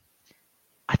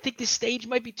 I think this stage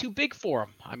might be too big for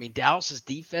him. I mean, Dallas's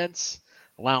defense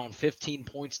allowing 15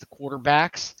 points to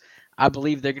quarterbacks. I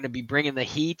believe they're going to be bringing the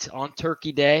heat on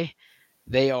Turkey Day.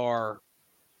 They are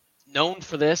known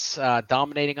for this,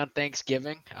 dominating on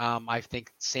Thanksgiving. I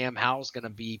think Sam Howell's going to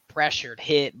be pressured,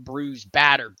 hit, bruised,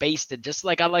 battered, basted, just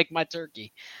like I like my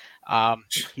turkey.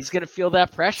 He's going to feel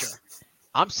that pressure.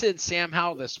 I'm sitting Sam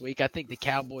Howell this week. I think the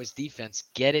Cowboys defense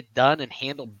get it done and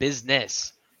handle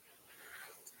business.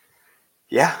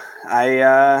 Yeah,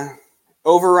 I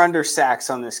over/under sacks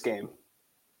on this game.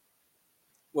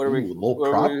 What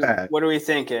are what are we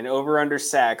thinking? Over/under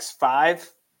sacks 5?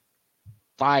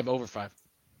 5 over 5.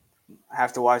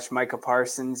 Have to watch Micah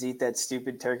Parsons eat that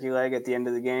stupid turkey leg at the end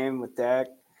of the game with Dak.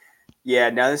 Yeah,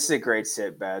 no, this is a great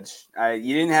sit, Badge.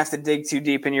 You didn't have to dig too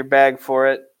deep in your bag for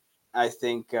it. I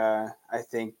think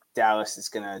Dallas is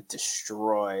going to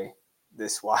destroy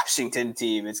this Washington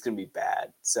team. It's going to be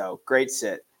bad. So great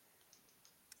sit.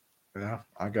 Yeah,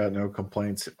 I got no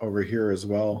complaints over here as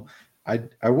well.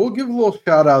 I will give a little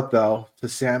shout out though to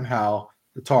Sam Howell,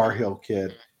 the Tar Heel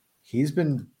kid. He's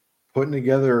been putting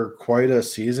together quite a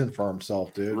season for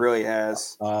himself, dude. Really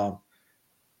has.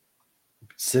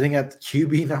 Sitting at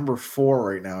QB number 4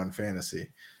 right now in fantasy.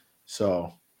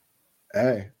 So,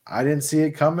 hey, I didn't see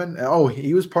it coming. Oh,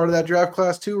 he was part of that draft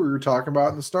class too we were talking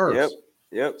about in the starts.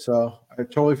 Yep. So I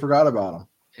totally forgot about him.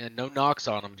 And no knocks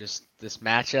on him. Just this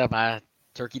matchup,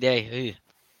 Turkey Day. Ugh.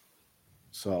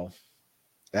 So,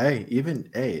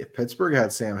 if Pittsburgh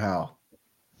had Sam Howell.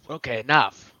 Okay,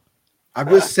 enough. I'm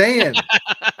just saying.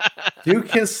 Dude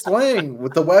can sling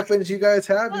with the weapons you guys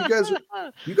have. You guys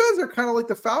are kind of like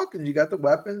the Falcons. You got the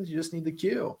weapons. You just need the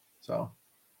Q. So,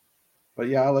 but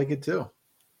yeah, I like it too.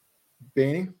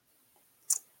 Baney?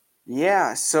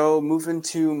 Yeah, so moving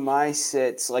to my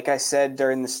sits, like I said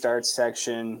during the start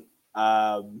section,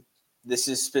 this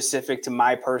is specific to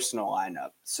my personal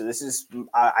lineup. So this is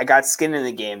I got skin in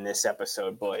the game this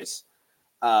episode, boys.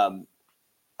 I'm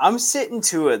sitting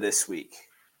Tua this week.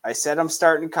 I said I'm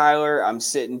starting Kyler. I'm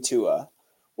sitting Tua.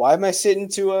 Why am I sitting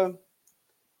Tua?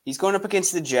 He's going up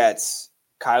against the Jets.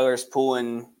 Kyler's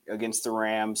pulling against the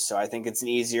Rams, so I think it's an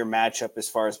easier matchup as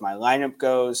far as my lineup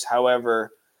goes.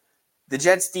 However, the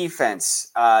Jets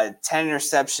defense, 10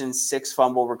 interceptions, 6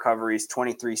 fumble recoveries,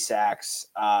 23 sacks.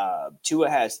 Tua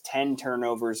has 10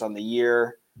 turnovers on the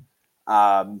year.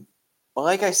 But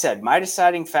like I said, my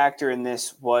deciding factor in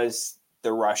this was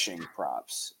the rushing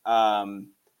props.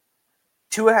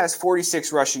 Tua has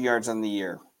 46 rushing yards on the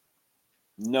year.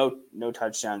 No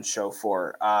touchdowns show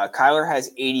for. Kyler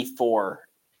has 84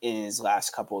 in his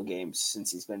last couple of games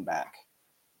since he's been back.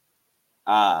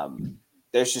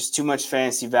 There's just too much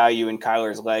fantasy value in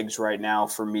Kyler's legs right now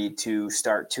for me to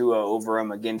start Tua over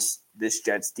him against this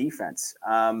Jets defense.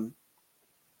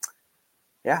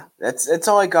 Yeah, that's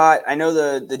all I got. I know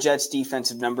the Jets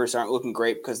defensive numbers aren't looking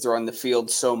great because they're on the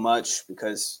field so much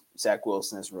because Zach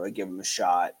Wilson has really given them a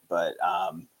shot. But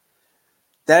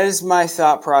that is my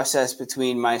thought process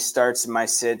between my starts and my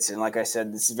sits. And like I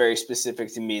said, this is very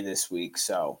specific to me this week.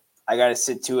 So I got to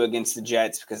sit Tua against the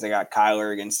Jets because I got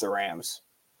Kyler against the Rams.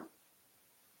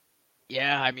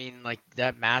 Yeah, I mean, like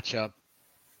that matchup,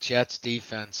 Jets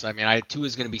defense. I mean, Tua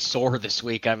is going to be sore this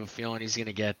week. I have a feeling he's going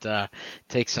to get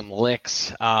take some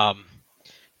licks.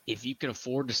 If you can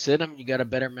afford to sit him, you got a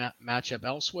better matchup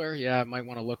elsewhere. Yeah, I might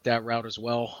want to look that route as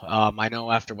well. I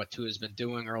know after what Tua has been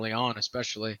doing early on,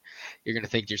 especially, you're going to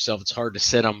think to yourself it's hard to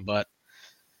sit him, but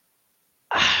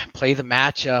play the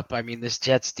matchup. I mean, this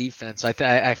Jets defense.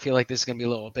 I feel like this is going to be a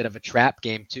little bit of a trap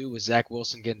game too, with Zach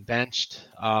Wilson getting benched.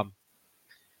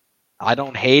 I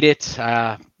don't hate it.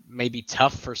 Maybe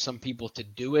tough for some people to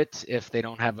do it if they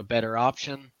don't have a better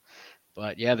option.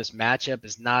 But yeah, this matchup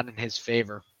is not in his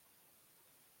favor.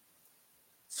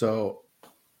 So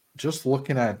just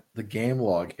looking at the game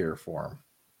log here for him,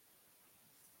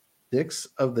 6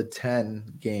 of the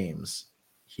 10 games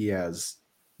he has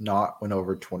not went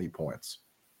over 20 points.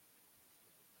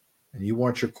 And you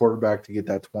want your quarterback to get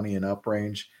that 20 and up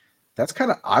range. That's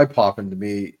kind of eye-popping to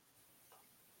me,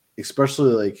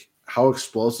 especially like how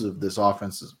explosive this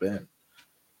offense has been.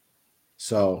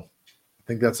 So I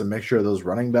think that's a mixture of those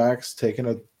running backs taking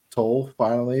a toll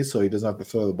finally, so he doesn't have to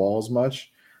throw the ball as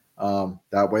much.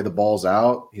 That way the ball's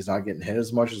out. He's not getting hit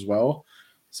as much as well.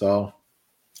 So,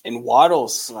 and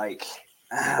Waddle's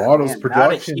production,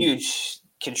 not a huge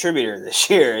contributor this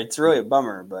year. It's really a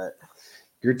bummer, but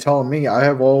you're telling me I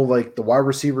have all like the wide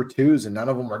receiver 2s and none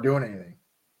of them are doing anything.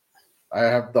 I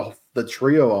have the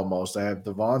trio almost. I have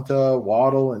Devonta,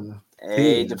 Waddle, and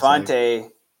hey,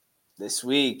 Devontae, this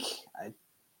week I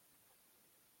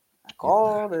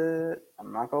called it.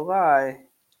 I'm not gonna lie.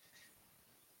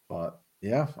 But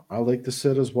yeah, I like to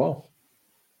sit as well.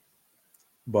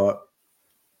 But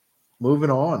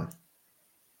moving on,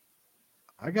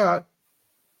 this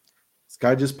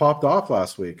guy just popped off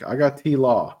last week. I got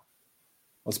T-Law.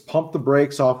 Let's pump the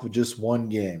brakes off of just one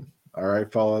game. All right,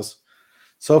 fellas.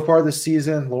 So far this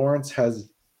season, Lawrence has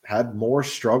had more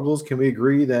struggles, can we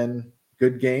agree, than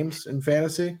good games in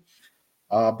fantasy.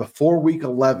 Before week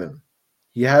 11,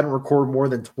 he hadn't recorded more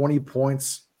than 20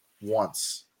 points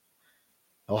once.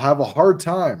 He'll have a hard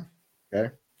time,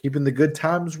 okay, keeping the good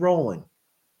times rolling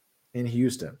in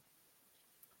Houston.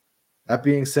 That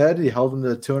being said, he held him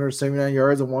to 279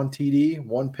 yards and 1 TD,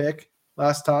 1 pick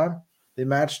last time. They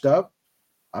matched up.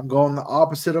 I'm going the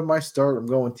opposite of my start. I'm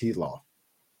going T-Law.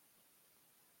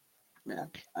 Yeah,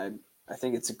 I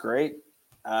think it's a great.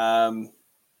 I'm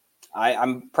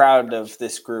proud of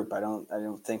this group. I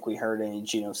don't think we heard any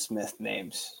Geno Smith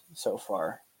names so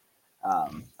far.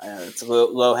 I know it's a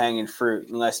low hanging fruit.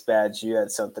 Unless Badge, you had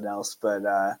something else, but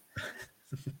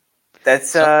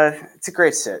that's it's a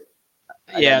great sit.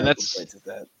 Yeah, that's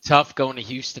tough going to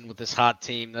Houston with this hot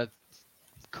team. That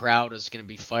crowd is going to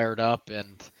be fired up,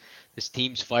 and this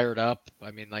team's fired up.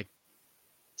 I mean, like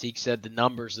Zeke said, the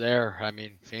numbers there. I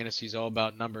mean, fantasy's all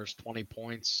about numbers. 20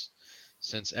 points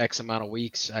since X amount of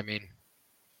weeks. I mean,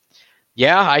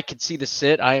 yeah, I could see the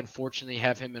sit. I unfortunately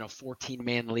have him in a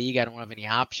 14-man league. I don't have any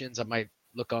options. I might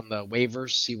look on the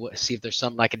waivers, see if there's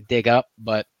something I can dig up.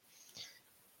 But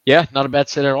yeah, not a bad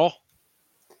sit at all.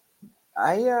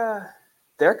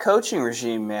 Their coaching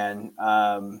regime, man.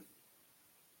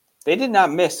 They did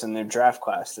not miss in their draft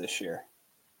class this year.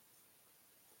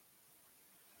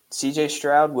 C.J.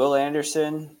 Stroud, Will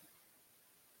Anderson.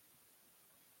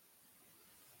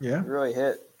 Yeah, really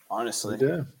hit, honestly. they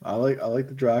did. I like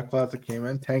the draft class that came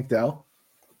in. Tank Dell.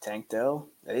 Tank Dell.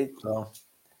 They So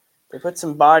put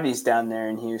some bodies down there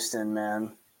in Houston,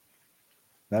 man.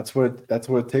 that's what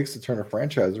it takes to turn a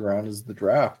franchise around is the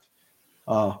draft.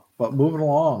 But moving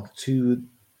along to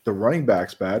the running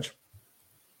backs badge.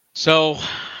 So,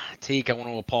 Teak, I want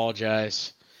to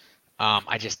apologize.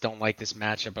 I just don't like this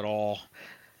matchup at all.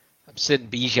 I'm sitting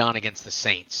Bijan against the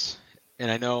Saints.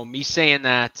 And I know me saying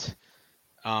that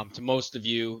to most of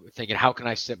you thinking, how can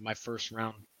I sit my first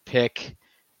round pick?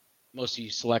 Most of you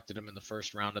selected him in the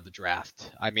first round of the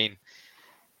draft. I mean,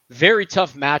 very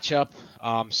tough matchup.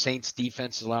 Saints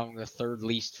defense is allowing the third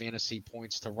least fantasy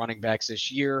points to running backs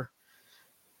this year.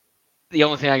 The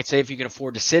only thing I can say, if you can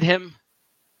afford to sit him,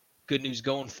 good news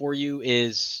going for you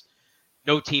is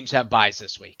no teams have buys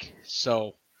this week.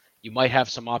 So you might have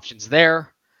some options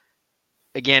there.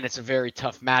 Again, it's a very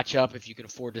tough matchup if you can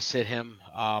afford to sit him.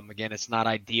 Again, it's not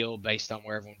ideal based on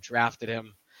where everyone drafted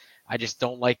him. I just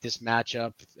don't like this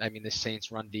matchup. I mean, the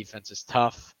Saints' run defense is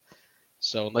tough.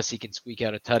 So unless he can squeak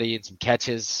out a tutty and some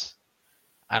catches,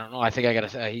 I don't know. I think I got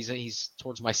to. He's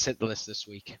towards my sit list this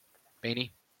week.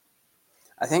 Baney?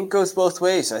 I think it goes both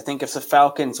ways. I think if the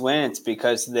Falcons win, it's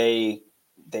because they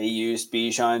used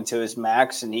Bijan to his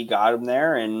max and he got him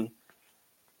there. And,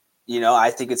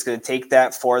 I think it's going to take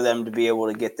that for them to be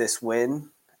able to get this win.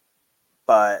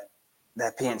 But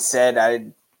that being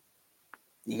said,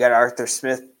 you got Arthur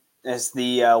Smith as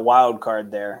the wild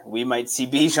card there. We might see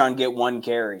Bijan get one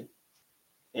carry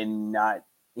and not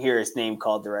hear his name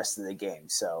called the rest of the game.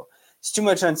 So it's too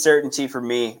much uncertainty for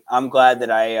me. I'm glad that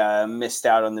I missed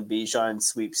out on the Bijan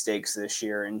sweepstakes this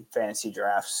year in fantasy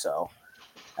drafts. So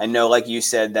I know, like you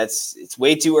said, it's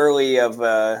way too early of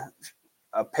a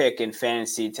pick in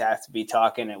fantasy to have to be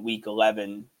talking at week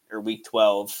 11 or week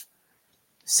 12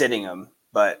 sitting him.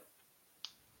 But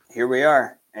here we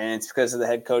are, and it's because of the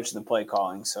head coach and the play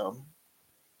calling. So,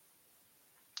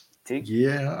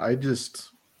 yeah, I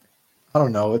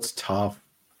don't know. It's tough.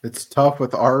 It's tough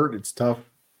with Art. It's tough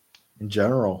in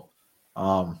general.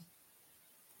 You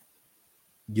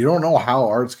don't know how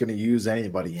Art's going to use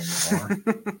anybody anymore.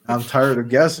 I'm tired of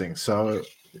guessing, so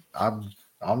I'm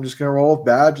just going to roll with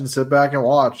badge and sit back and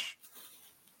watch,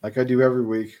 like I do every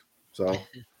week. So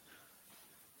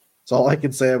that's all I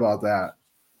can say about that.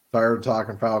 Tired of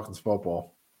talking Falcons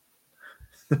football.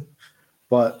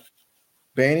 But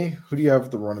Baney, who do you have for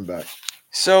the running back?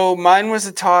 So mine was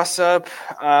a toss-up.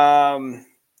 I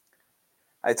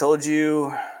told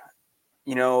you,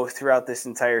 throughout this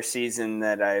entire season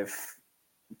that I've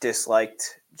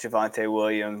disliked Javonte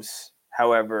Williams.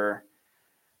 However,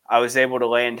 I was able to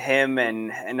land him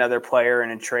and another player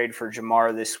in a trade for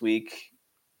Jamar this week,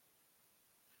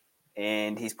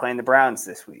 and he's playing the Browns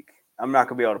this week. I'm not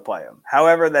going to be able to play him.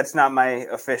 However, that's not my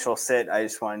official sit. I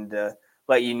just wanted to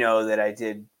let you know that I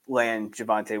did land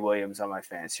Javonte Williams on my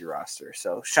fantasy roster.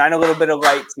 So shine a little bit of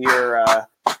light to your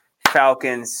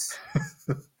Falcons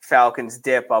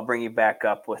dip. I'll bring you back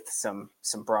up with some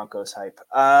Broncos hype.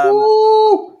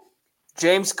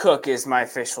 James Cook is my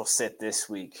official sit this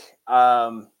week.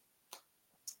 The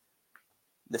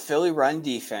Philly run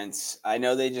defense, I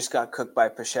know they just got cooked by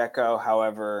Pacheco.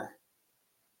 However,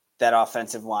 that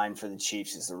offensive line for the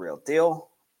Chiefs is the real deal.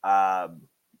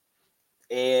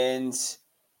 And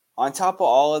on top of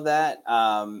all of that,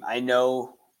 I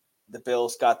know the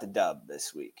Bills got the dub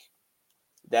this week.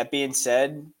 That being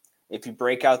said, if you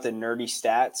break out the nerdy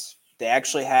stats, they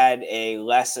actually had a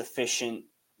less efficient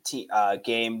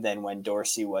game than when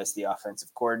Dorsey was the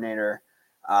offensive coordinator.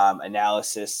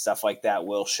 Analysis, stuff like that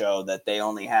will show that they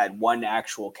only had one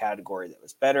actual category that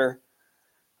was better.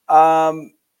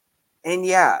 And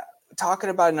yeah, talking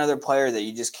about another player that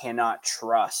you just cannot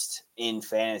trust in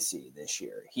fantasy this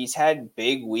year. He's had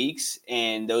big weeks,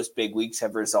 and those big weeks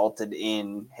have resulted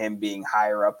in him being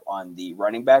higher up on the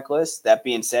running back list. That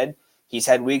being said, he's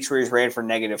had weeks where he's ran for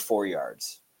 -4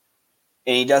 yards,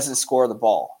 and he doesn't score the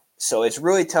ball. So it's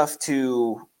really tough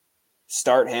to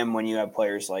start him when you have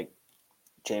players like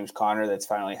James Conner that's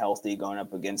finally healthy going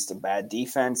up against a bad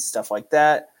defense, stuff like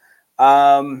that.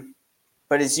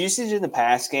 But his usage in the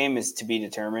pass game is to be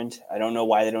determined. I don't know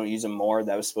why they don't use him more.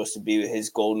 That was supposed to be his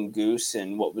golden goose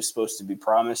and what was supposed to be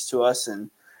promised to us,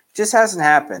 and it just hasn't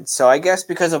happened. So I guess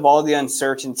because of all the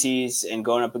uncertainties and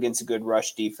going up against a good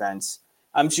rush defense,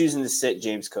 I'm choosing to sit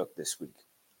James Cook this week.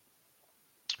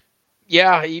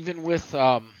 Yeah, even with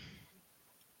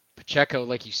Pacheco,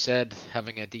 like you said,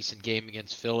 having a decent game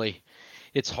against Philly,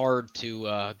 it's hard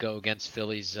to go against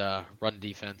Philly's run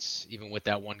defense, even with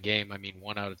that one game. I mean,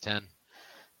 1 out of 10.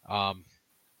 Um,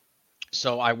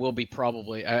 so I will be starting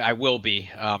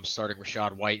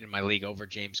Rashad White in my league over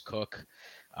James Cook.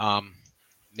 Um,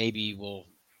 maybe we'll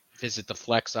visit the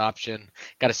flex option.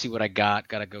 Got to see what I got.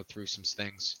 Got to go through some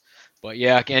things. But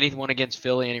yeah, anyone against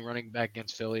Philly, any running back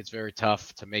against Philly, it's very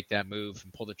tough to make that move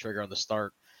and pull the trigger on the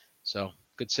start. So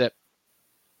good sit.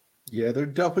 Yeah, they're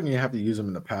definitely going to have to use him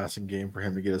in the passing game for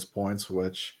him to get his points,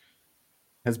 which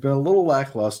has been a little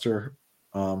lackluster.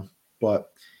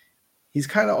 But he's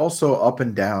kind of also up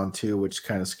and down too, which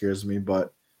kind of scares me.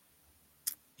 But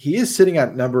he is sitting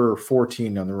at number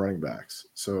 14 on the running backs.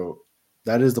 So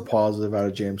that is the positive out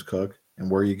of James Cook and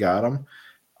where you got him.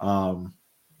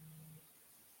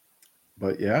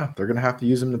 But yeah, they're going to have to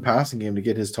use him in the passing game to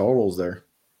get his totals there.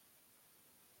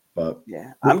 But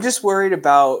yeah, I'm just worried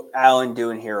about Allen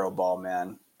doing hero ball,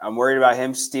 man. I'm worried about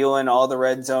him stealing all the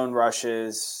red zone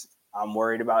rushes. I'm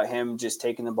worried about him just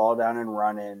taking the ball down and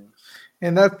running.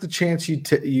 And that's the chance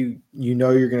you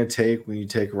know you're going to take when you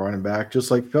take a running back,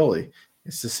 just like Philly.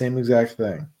 It's the same exact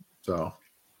thing. So,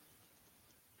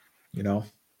 100%.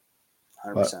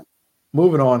 But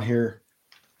moving on here,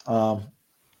 I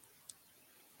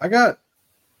got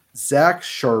Zach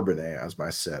Charbonnet as my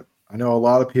sit. I know a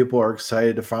lot of people are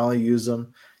excited to finally use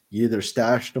him. You either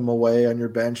stashed him away on your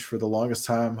bench for the longest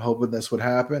time, hoping this would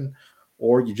happen,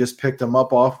 or you just picked him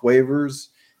up off waivers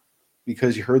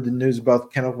because you heard the news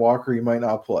about Kenneth Walker. You might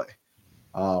not play.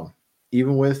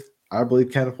 Even with, I believe,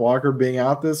 Kenneth Walker being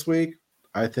out this week,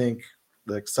 I think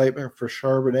the excitement for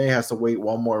Charbonnet has to wait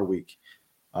one more week.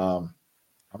 I'm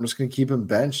just going to keep him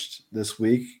benched this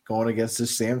week going against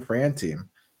this San Fran team.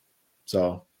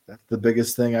 So that's the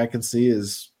biggest thing I can see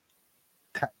is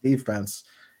that defense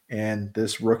and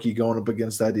this rookie going up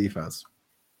against that defense.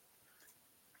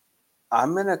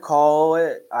 I'm going to call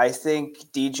it. I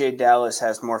think DJ Dallas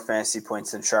has more fantasy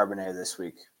points than Charbonnet this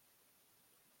week.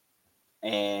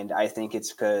 And I think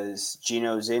it's because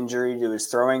Geno's injury to his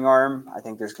throwing arm. I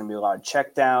think there's going to be a lot of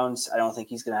checkdowns. I don't think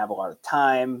he's going to have a lot of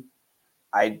time.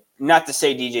 Not to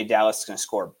say DJ Dallas is going to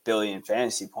score a billion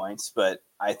fantasy points, but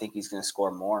I think he's going to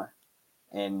score more.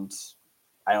 And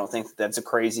I don't think that's a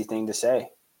crazy thing to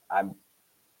say.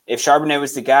 If Charbonnet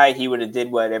was the guy, he would have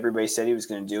did what everybody said he was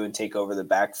going to do and take over the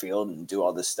backfield and do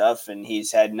all this stuff. And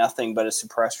he's had nothing but a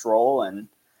suppressed role, and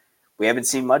we haven't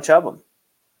seen much of him.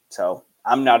 So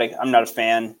I'm not a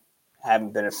fan.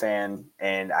 Haven't been a fan,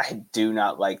 and I do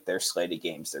not like their slate of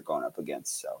games they're going up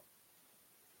against. So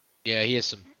yeah, he has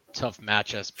some tough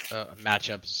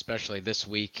matchups, especially this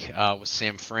week with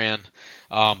Sam Fran.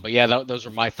 But yeah, those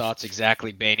are my thoughts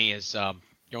exactly. Baney is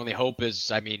your only hope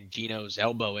is, Geno's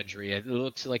elbow injury. It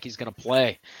looks like he's going to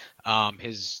play.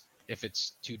 If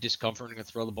it's too discomforting to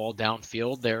throw the ball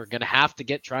downfield, they're going to have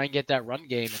to try and get that run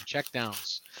game and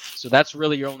checkdowns. So that's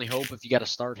really your only hope if you got to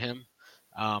start him.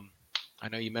 I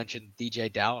know you mentioned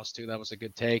DJ Dallas too. That was a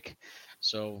good take.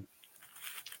 So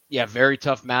yeah, very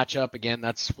tough matchup. Again,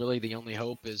 that's really the only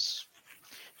hope is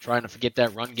trying to get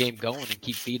that run game going and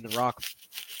keep feeding the rock.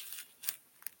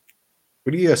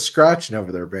 What are you scratching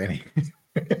over there, Banny?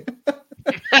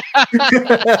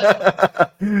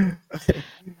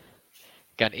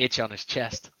 Got an itch on his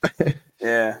chest.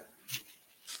 yeah.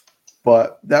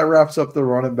 But that wraps up the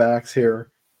running backs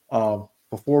here.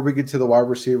 Before we get to the wide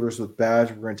receivers with Badge,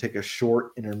 we're going to take a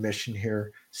short intermission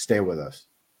here. Stay with us.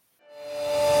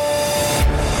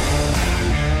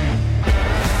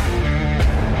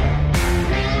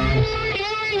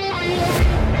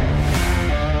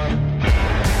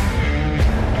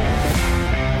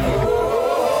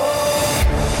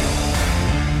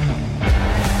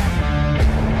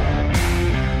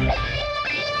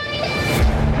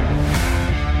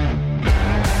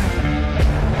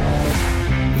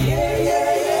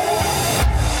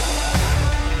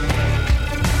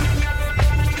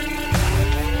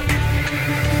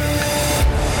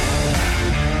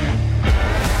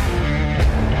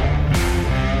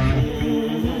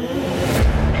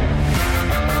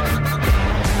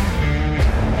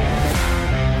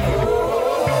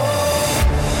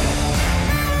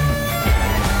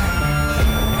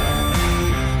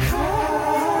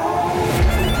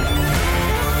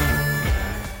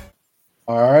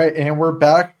 All right, and we're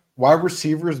back. Wide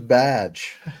receivers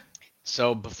Badge.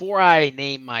 So before I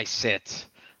name my sit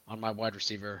on my wide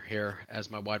receiver here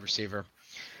as my wide receiver,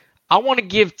 I want to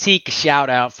give Teak a shout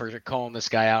out for calling this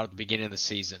guy out at the beginning of the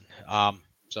season.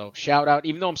 So shout out,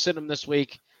 even though I'm sitting him this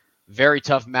week, very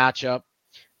tough matchup.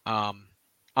 I'm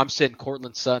sitting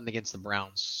Cortland Sutton against the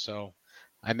Browns. So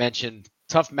I mentioned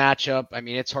tough matchup. I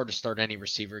mean, it's hard to start any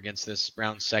receiver against this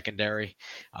Browns secondary.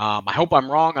 I hope I'm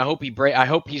wrong. I hope I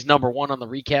hope he's number one on the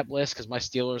recap list because my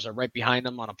Steelers are right behind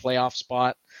him on a playoff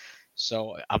spot.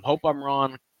 So I hope I'm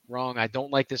wrong. I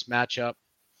don't like this matchup.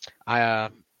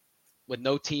 With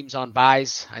no teams on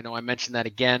buys, I know I mentioned that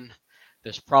again.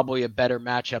 There's probably a better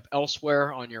matchup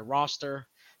elsewhere on your roster.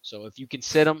 So if you can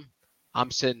sit him,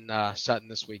 I'm sitting Sutton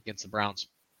this week against the Browns.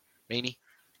 Maney?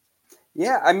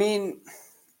 Yeah, I mean,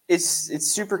 it's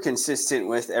super consistent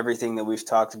with everything that we've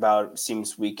talked about. It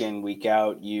seems week in, week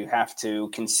out. You have to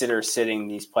consider sitting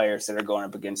these players that are going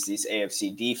up against these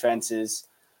AFC defenses,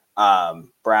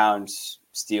 Browns,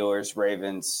 Steelers,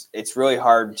 Ravens. It's really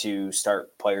hard to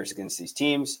start players against these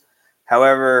teams.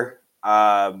 However,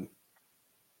 I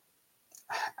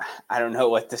don't know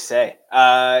what to say.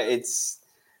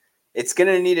 It's going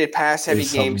to need a pass heavy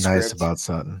game script. Nice about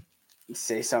Sutton.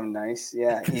 Say something nice.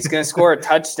 Yeah, he's going to score a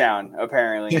touchdown,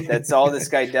 apparently. That's all this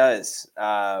guy does.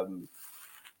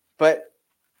 But,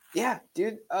 yeah,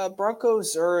 dude,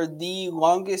 Broncos are the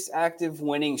longest active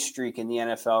winning streak in the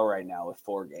NFL right now with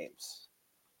 4 games.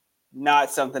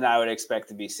 Not something I would expect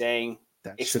to be saying,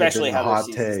 especially how their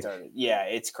season started. Yeah,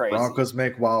 it's crazy. Broncos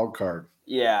make wild card.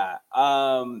 Yeah.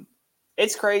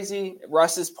 It's crazy.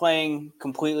 Russ is playing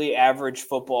completely average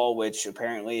football, which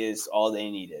apparently is all they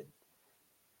needed.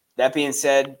 That being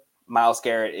said, Myles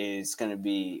Garrett is going to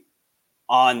be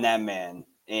on that man.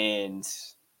 And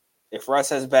if Russ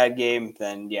has a bad game,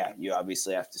 then, yeah, you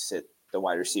obviously have to sit the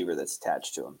wide receiver that's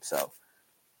attached to him. So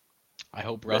I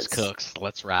hope Russ cooks.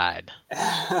 Let's ride.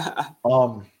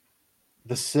 The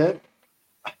sit,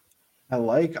 I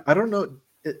like. I don't know.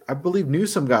 I believe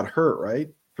Newsome got hurt, right,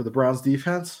 for the Browns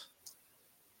defense?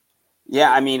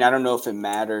 Yeah, I mean, I don't know if it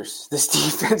matters. This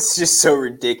defense is just so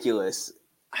ridiculous.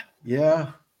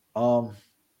 Yeah.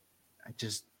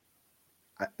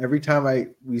 Every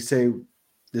time we say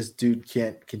this dude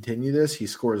can't continue this, he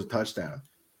scores a touchdown.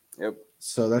 Yep.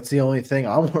 So that's the only thing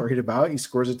I'm worried about. He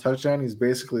scores a touchdown, he's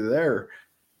basically there.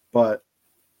 But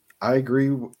I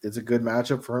agree, it's a good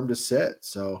matchup for him to sit.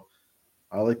 So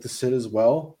I like to sit as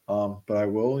well. But I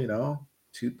will,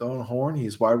 toot the own horn.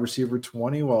 He's wide receiver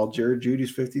 20 while Jared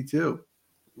Judy's 52.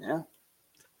 Yeah.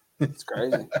 It's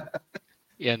crazy.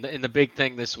 Yeah, and the big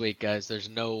thing this week, guys, there's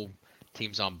no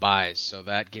teams on buys, so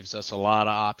that gives us a lot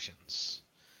of options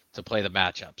to play the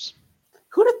matchups.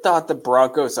 Who'd have thought the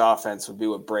Broncos offense would be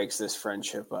what breaks this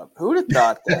friendship up? Who'd have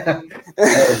thought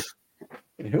that?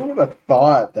 Who would have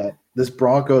thought that this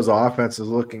Broncos offense is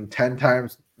looking 10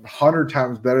 times, 100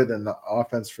 times better than the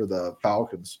offense for the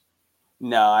Falcons?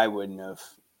 No, I wouldn't have,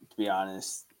 to be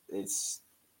honest. It's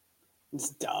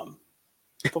dumb.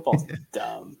 Football's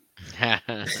dumb.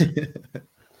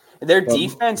 Their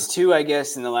defense, too, I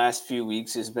guess, in the last few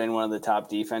weeks has been one of the top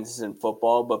defenses in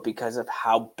football, but because of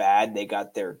how bad they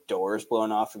got their doors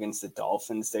blown off against the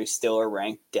Dolphins, they still are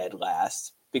ranked dead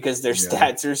last because their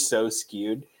stats are so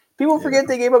skewed. People forget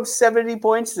they gave up 70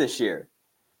 points this year.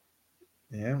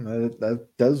 Yeah, that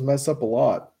does mess up a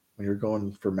lot when you're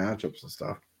going for matchups and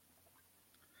stuff.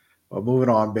 Well, moving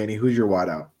on, Benny, who's your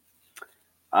wideout?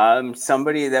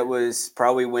 Somebody that was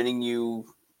probably winning you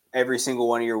every single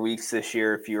one of your weeks this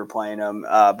year if you were playing him,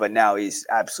 but now he's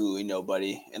absolutely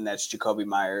nobody, and that's Jacoby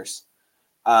Myers.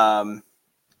 Aiden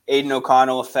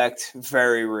O'Connell effect,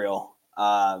 very real.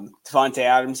 Devontae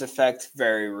Adams effect,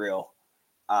 very real.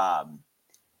 I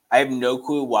have no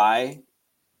clue why,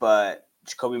 but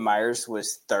Jacoby Myers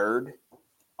was 3rd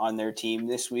on their team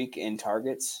this week in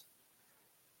targets.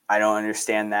 I don't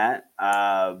understand that.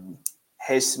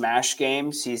 His smash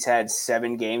games, he's had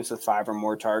 7 games with 5 or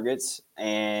more targets.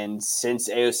 And since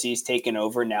AOC's taken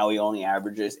over, now he only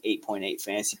averages 8.8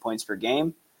 fantasy points per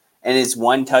game. And his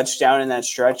 1 touchdown in that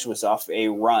stretch was off a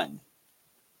run,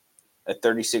 a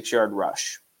 36-yard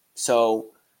rush. So,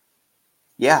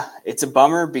 yeah, it's a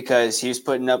bummer because he was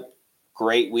putting up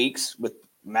great weeks with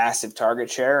massive target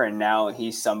share. And now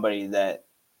he's somebody that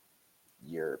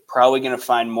you're probably going to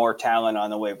find more talent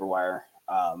on the waiver wire.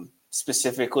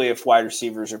 Specifically if wide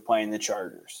receivers are playing the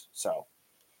Chargers. So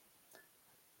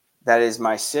that is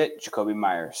my sit, Jacoby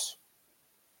Myers.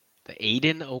 The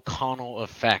Aiden O'Connell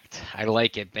effect. I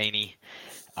like it, Baney.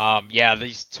 Yeah,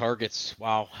 these targets,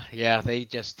 wow. Yeah, they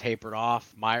just tapered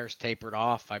off. Myers tapered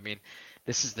off. I mean,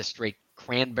 this is the straight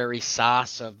cranberry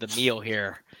sauce of the meal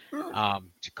here.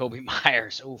 Jacoby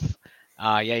Myers, oof.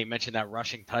 Yeah, you mentioned that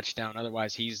rushing touchdown.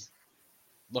 Otherwise, he's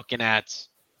looking at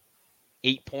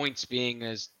 8 points being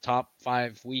his top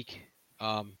 5 week,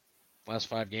 last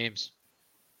 5 games,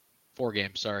 4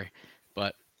 games, sorry.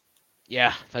 But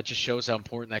yeah, that just shows how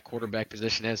important that quarterback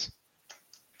position is.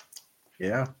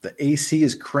 Yeah, the AC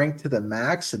is cranked to the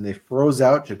max, and they froze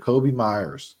out Jacoby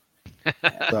Myers.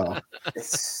 So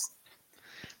It's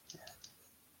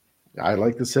I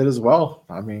like the sit as well.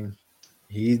 I mean,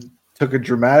 he took a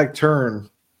dramatic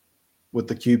turn with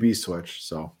the QB switch.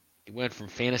 So He went from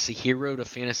fantasy hero to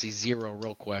fantasy zero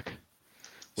real quick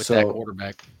with that so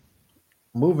quarterback.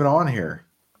 moving on here,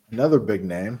 another big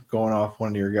name going off one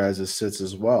of your guys' sits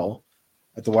as well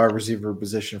at the wide receiver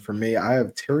position for me. I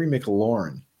have Terry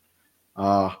McLaurin,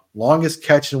 longest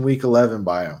catch in Week 11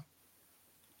 by him,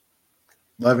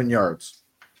 11 yards.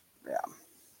 yeah.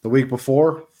 The week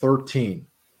before, 13.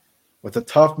 With a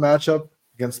tough matchup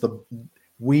against the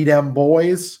Weedem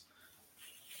boys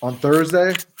on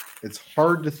Thursday, it's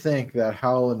hard to think that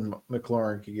Howell and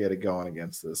McLaurin could get it going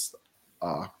against this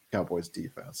Cowboys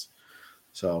defense.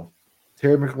 So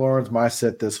Terry McLaurin's my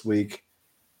sit this week.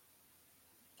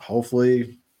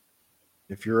 Hopefully,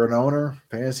 if you're an owner,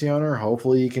 fantasy owner,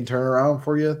 hopefully he can turn around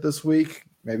for you this week.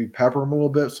 Maybe pepper him a little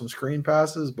bit, some screen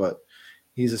passes, but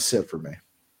he's a sit for me.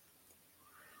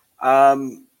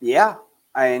 Yeah.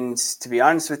 And to be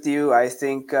honest with you, I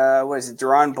think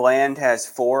Deron Bland has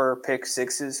 4 pick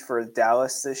sixes for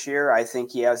Dallas this year. I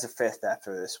think he has a 5th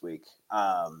after this week.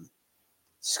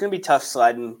 It's going to be tough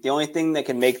sledding. The only thing that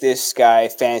can make this guy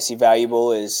fantasy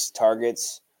valuable is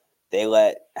targets. They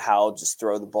let Howell just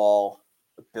throw the ball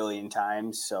a billion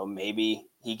times, so maybe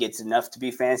he gets enough to be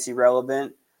fantasy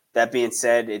relevant. That being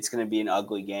said, it's going to be an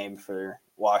ugly game for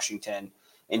Washington.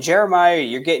 And Jeremiah,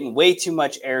 you're getting way too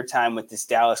much airtime with this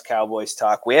Dallas Cowboys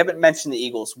talk. We haven't mentioned the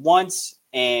Eagles once,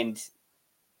 and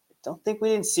don't think we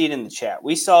didn't see it in the chat.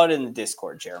 We saw it in the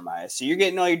Discord, Jeremiah. So you're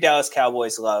getting all your Dallas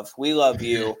Cowboys love. We love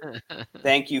you.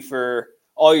 Thank you for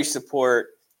all your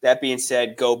support. That being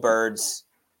said, go Birds.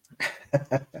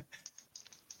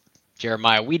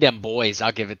 Jeremiah, we them boys.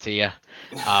 I'll give it to you.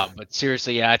 But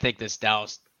seriously, yeah, I think this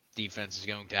Dallas defense is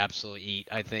going to absolutely eat.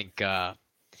 I think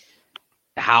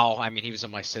Howell, I mean, he was on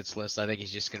my sits list. I think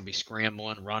he's just going to be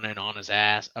scrambling, running on his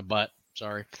ass, butt.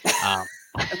 Sorry.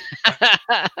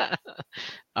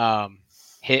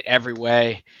 Hit every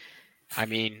way. I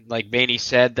mean, like Baney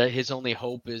said, that his only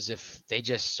hope is if they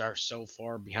just start so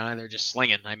far behind, they're just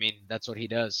slinging. I mean, that's what he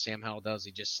does. Sam Howell does.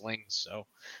 He just slings. So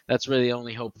that's really the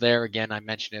only hope there. Again, I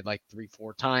mentioned it like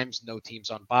 3-4 times. No teams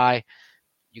on bye.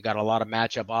 You got a lot of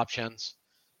matchup options.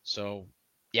 So,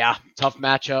 yeah, tough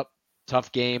matchup,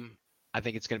 tough game. I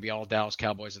think it's going to be all Dallas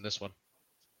Cowboys in this one.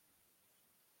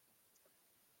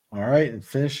 All right, and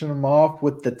finishing them off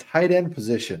with the tight end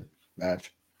position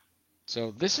match.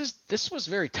 So this was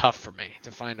very tough for me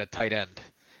to find a tight end.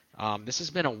 This has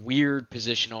been a weird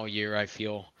position all year, I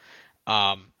feel.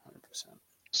 100%.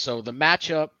 So the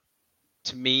matchup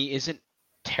to me isn't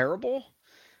terrible,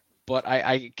 but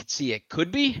I could see it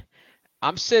could be.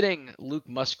 I'm sitting Luke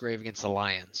Musgrave against the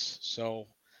Lions. So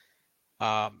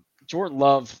Jordan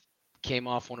Love came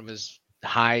off one of his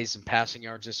highs in passing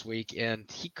yards this week, and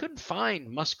he couldn't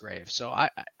find Musgrave. So I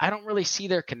don't really see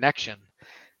their connection.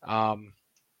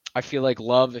 I feel like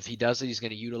Love, if he does it, he's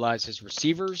going to utilize his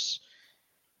receivers.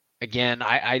 Again,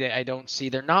 I don't see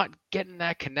they're not getting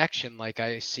that connection like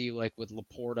I see like with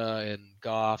Laporta and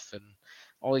Goff and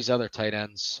all these other tight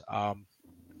ends.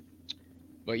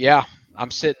 But yeah, I'm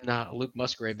sitting Luke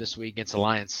Musgrave this week against the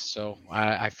Lions, so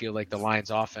I feel like the Lions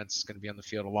offense is going to be on the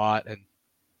field a lot, and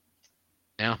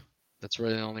yeah, that's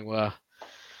really the only way.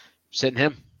 Sitting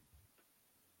him.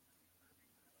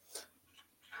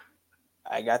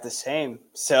 I got the same.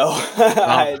 So,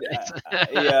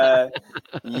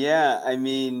 yeah, I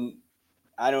mean,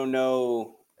 I don't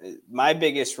know. My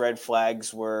biggest red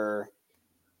flags were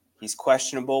he's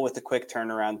questionable with the quick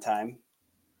turnaround time.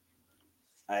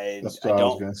 That's what I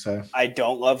was going to say. I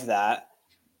don't love that.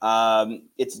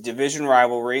 It's a division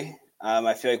rivalry.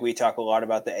 I feel like we talk a lot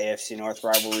about the AFC North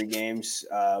rivalry games,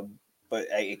 but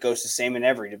it goes the same in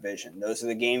every division. Those are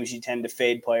the games you tend to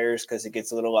fade players because it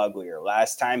gets a little uglier.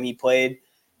 Last time he played,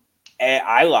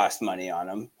 I lost money on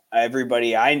him.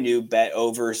 Everybody I knew bet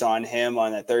overs on him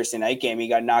on that Thursday night game. He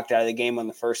got knocked out of the game on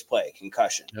the first play,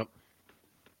 concussion. Yep.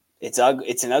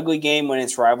 It's an ugly game when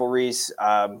it's rivalries.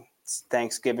 It's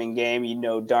Thanksgiving game. You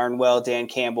know darn well Dan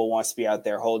Campbell wants to be out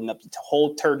there holding up the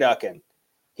whole turducken.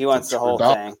 He wants the whole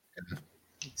thing.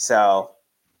 So,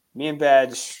 me and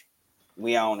Badge,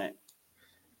 we own it.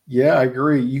 Yeah, I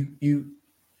agree. You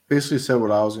basically said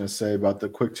what I was going to say about the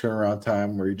quick turnaround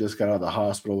time where you just got out of the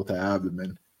hospital with the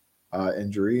abdomen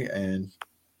injury, and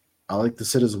I like to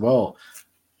sit as well.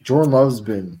 Jordan Love's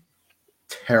been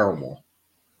terrible.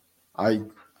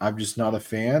 I'm just not a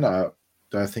fan. Do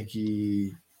I think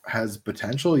he has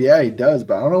potential? Yeah, he does,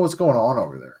 but I don't know what's going on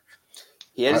over there.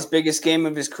 He had his biggest game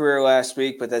of his career last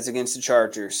week, but that's against the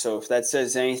Chargers. So if that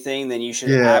says anything, then you should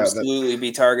absolutely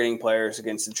be targeting players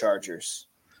against the Chargers,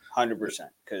 100%,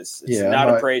 because it's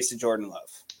not a praise to Jordan Love.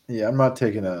 Yeah, I'm not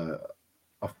taking a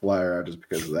flyer out just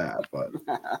because of that,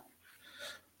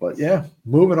 but yeah,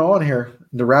 moving on here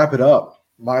to wrap it up.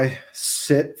 My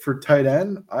sit for tight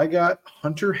end, I got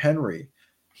Hunter Henry.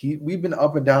 We've been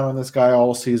up and down on this guy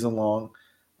all season long.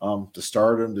 To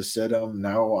start him, to sit him.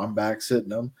 Now I'm back sitting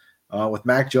him. With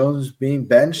Mac Jones being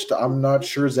benched, I'm not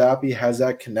sure Zappy has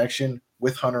that connection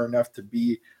with Hunter enough to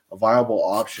be a viable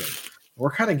option. We're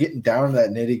kind of getting down to that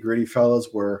nitty-gritty, fellas,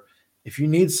 where if you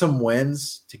need some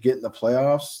wins to get in the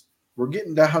playoffs, we're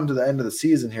getting down to the end of the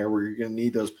season here where you're going to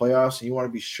need those playoffs, and you want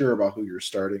to be sure about who you're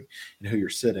starting and who you're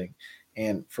sitting.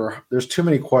 And there's too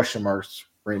many question marks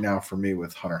right now for me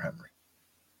with Hunter Henry.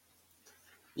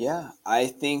 Yeah, I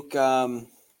think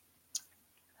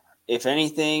if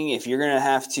anything, if you're going to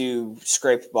have to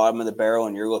scrape the bottom of the barrel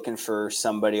and you're looking for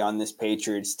somebody on this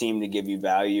Patriots team to give you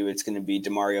value, it's going to be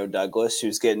Demario Douglas,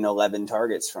 who's getting 11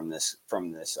 targets from this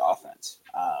offense.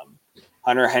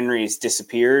 Hunter Henry's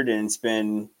disappeared, and it's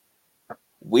been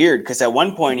weird because at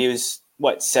one point he was,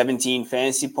 17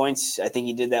 fantasy points? I think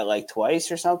he did that like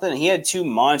twice or something. He had 2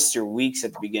 monster weeks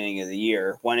at the beginning of the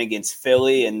year, one against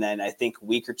Philly, and then I think a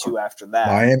week or 2 after that.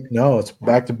 Miami, no, it's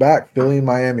back-to-back, Philly and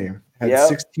Miami. Had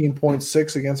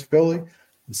 16.6 against Philly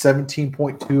and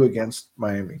 17.2 against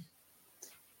Miami.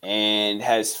 And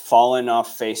has fallen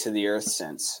off face of the earth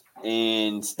since.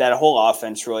 And that whole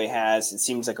offense really has. It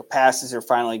seems like passes are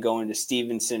finally going to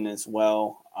Stevenson as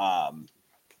well.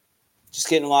 Just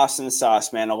getting lost in the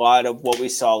sauce, man. A lot of what we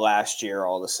saw last year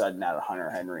all of a sudden out of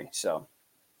Hunter Henry. So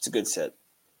it's a good sit.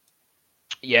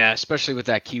 Yeah, especially with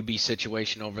that QB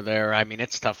situation over there. I mean,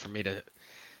 it's tough for me to,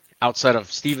 outside of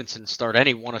Stevenson,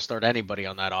 want to start anybody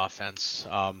on that offense.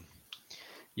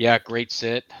 Yeah, great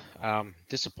sit.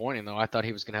 Disappointing, though. I thought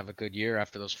he was going to have a good year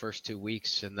after those first 2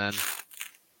 weeks, and then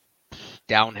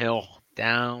downhill.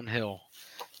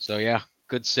 So, yeah,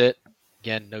 good sit.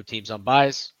 Again, no teams on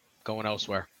buys, going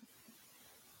elsewhere.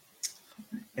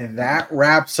 And that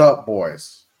wraps up,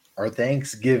 boys, our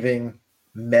Thanksgiving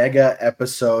mega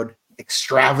episode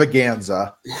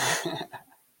extravaganza.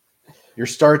 Your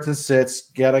starts and sits,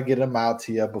 gotta get them out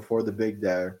to you before the big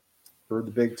day, for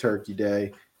the big turkey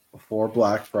day, before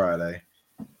Black Friday.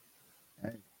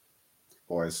 Hey,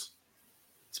 boys,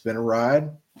 it's been a ride,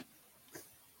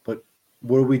 but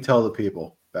what do we tell the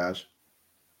people, Bash?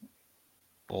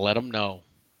 Let them know.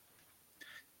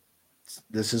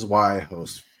 This is why I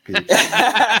host. Hit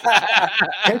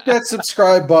that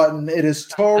subscribe button. It is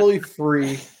totally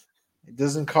free. It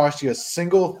doesn't cost you a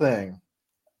single thing.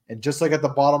 And just like at the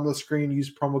bottom of the screen,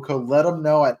 use promo code Let Them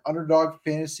Know at Underdog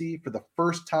Fantasy for the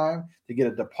first time to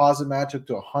get a deposit match up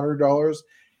to $100.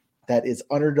 That is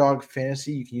Underdog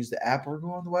Fantasy. You can use the app or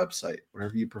go on the website,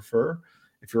 whatever you prefer.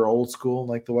 If you're old school and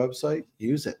like the website,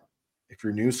 use it. If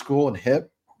you're new school and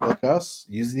hip like us,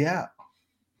 use the app.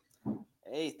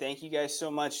 Hey, thank you guys so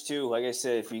much too. Like I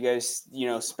said, if you guys,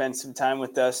 spend some time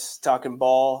with us talking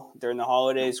ball during the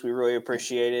holidays, we really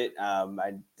appreciate it.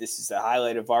 This is the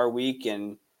highlight of our week,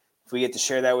 and if we get to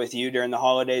share that with you during the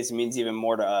holidays, it means even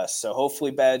more to us. So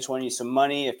hopefully Badge won you some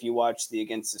money if you watched the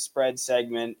Against the Spread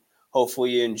segment.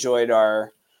 Hopefully you enjoyed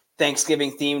our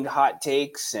Thanksgiving themed hot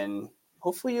takes, and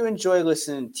hopefully you enjoy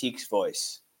listening to Teek's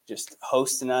voice, just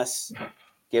hosting us,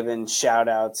 giving shout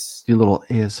outs. Do a little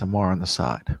ASMR on the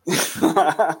side.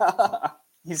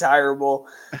 He's hireable.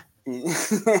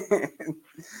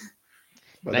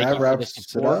 But that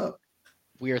wraps it up.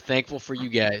 We are thankful for you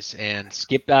guys, and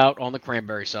skipped out on the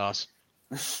cranberry sauce.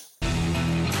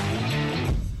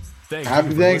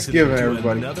 Happy Thanksgiving,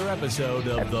 everybody. Another episode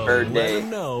of the Let Them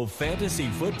Know Fantasy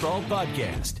Football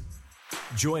Podcast.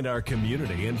 Join our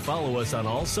community and follow us on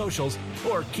all socials,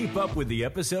 or keep up with the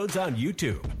episodes on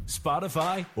YouTube,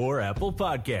 Spotify, or Apple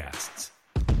Podcasts.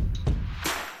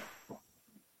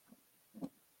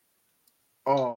 Oh.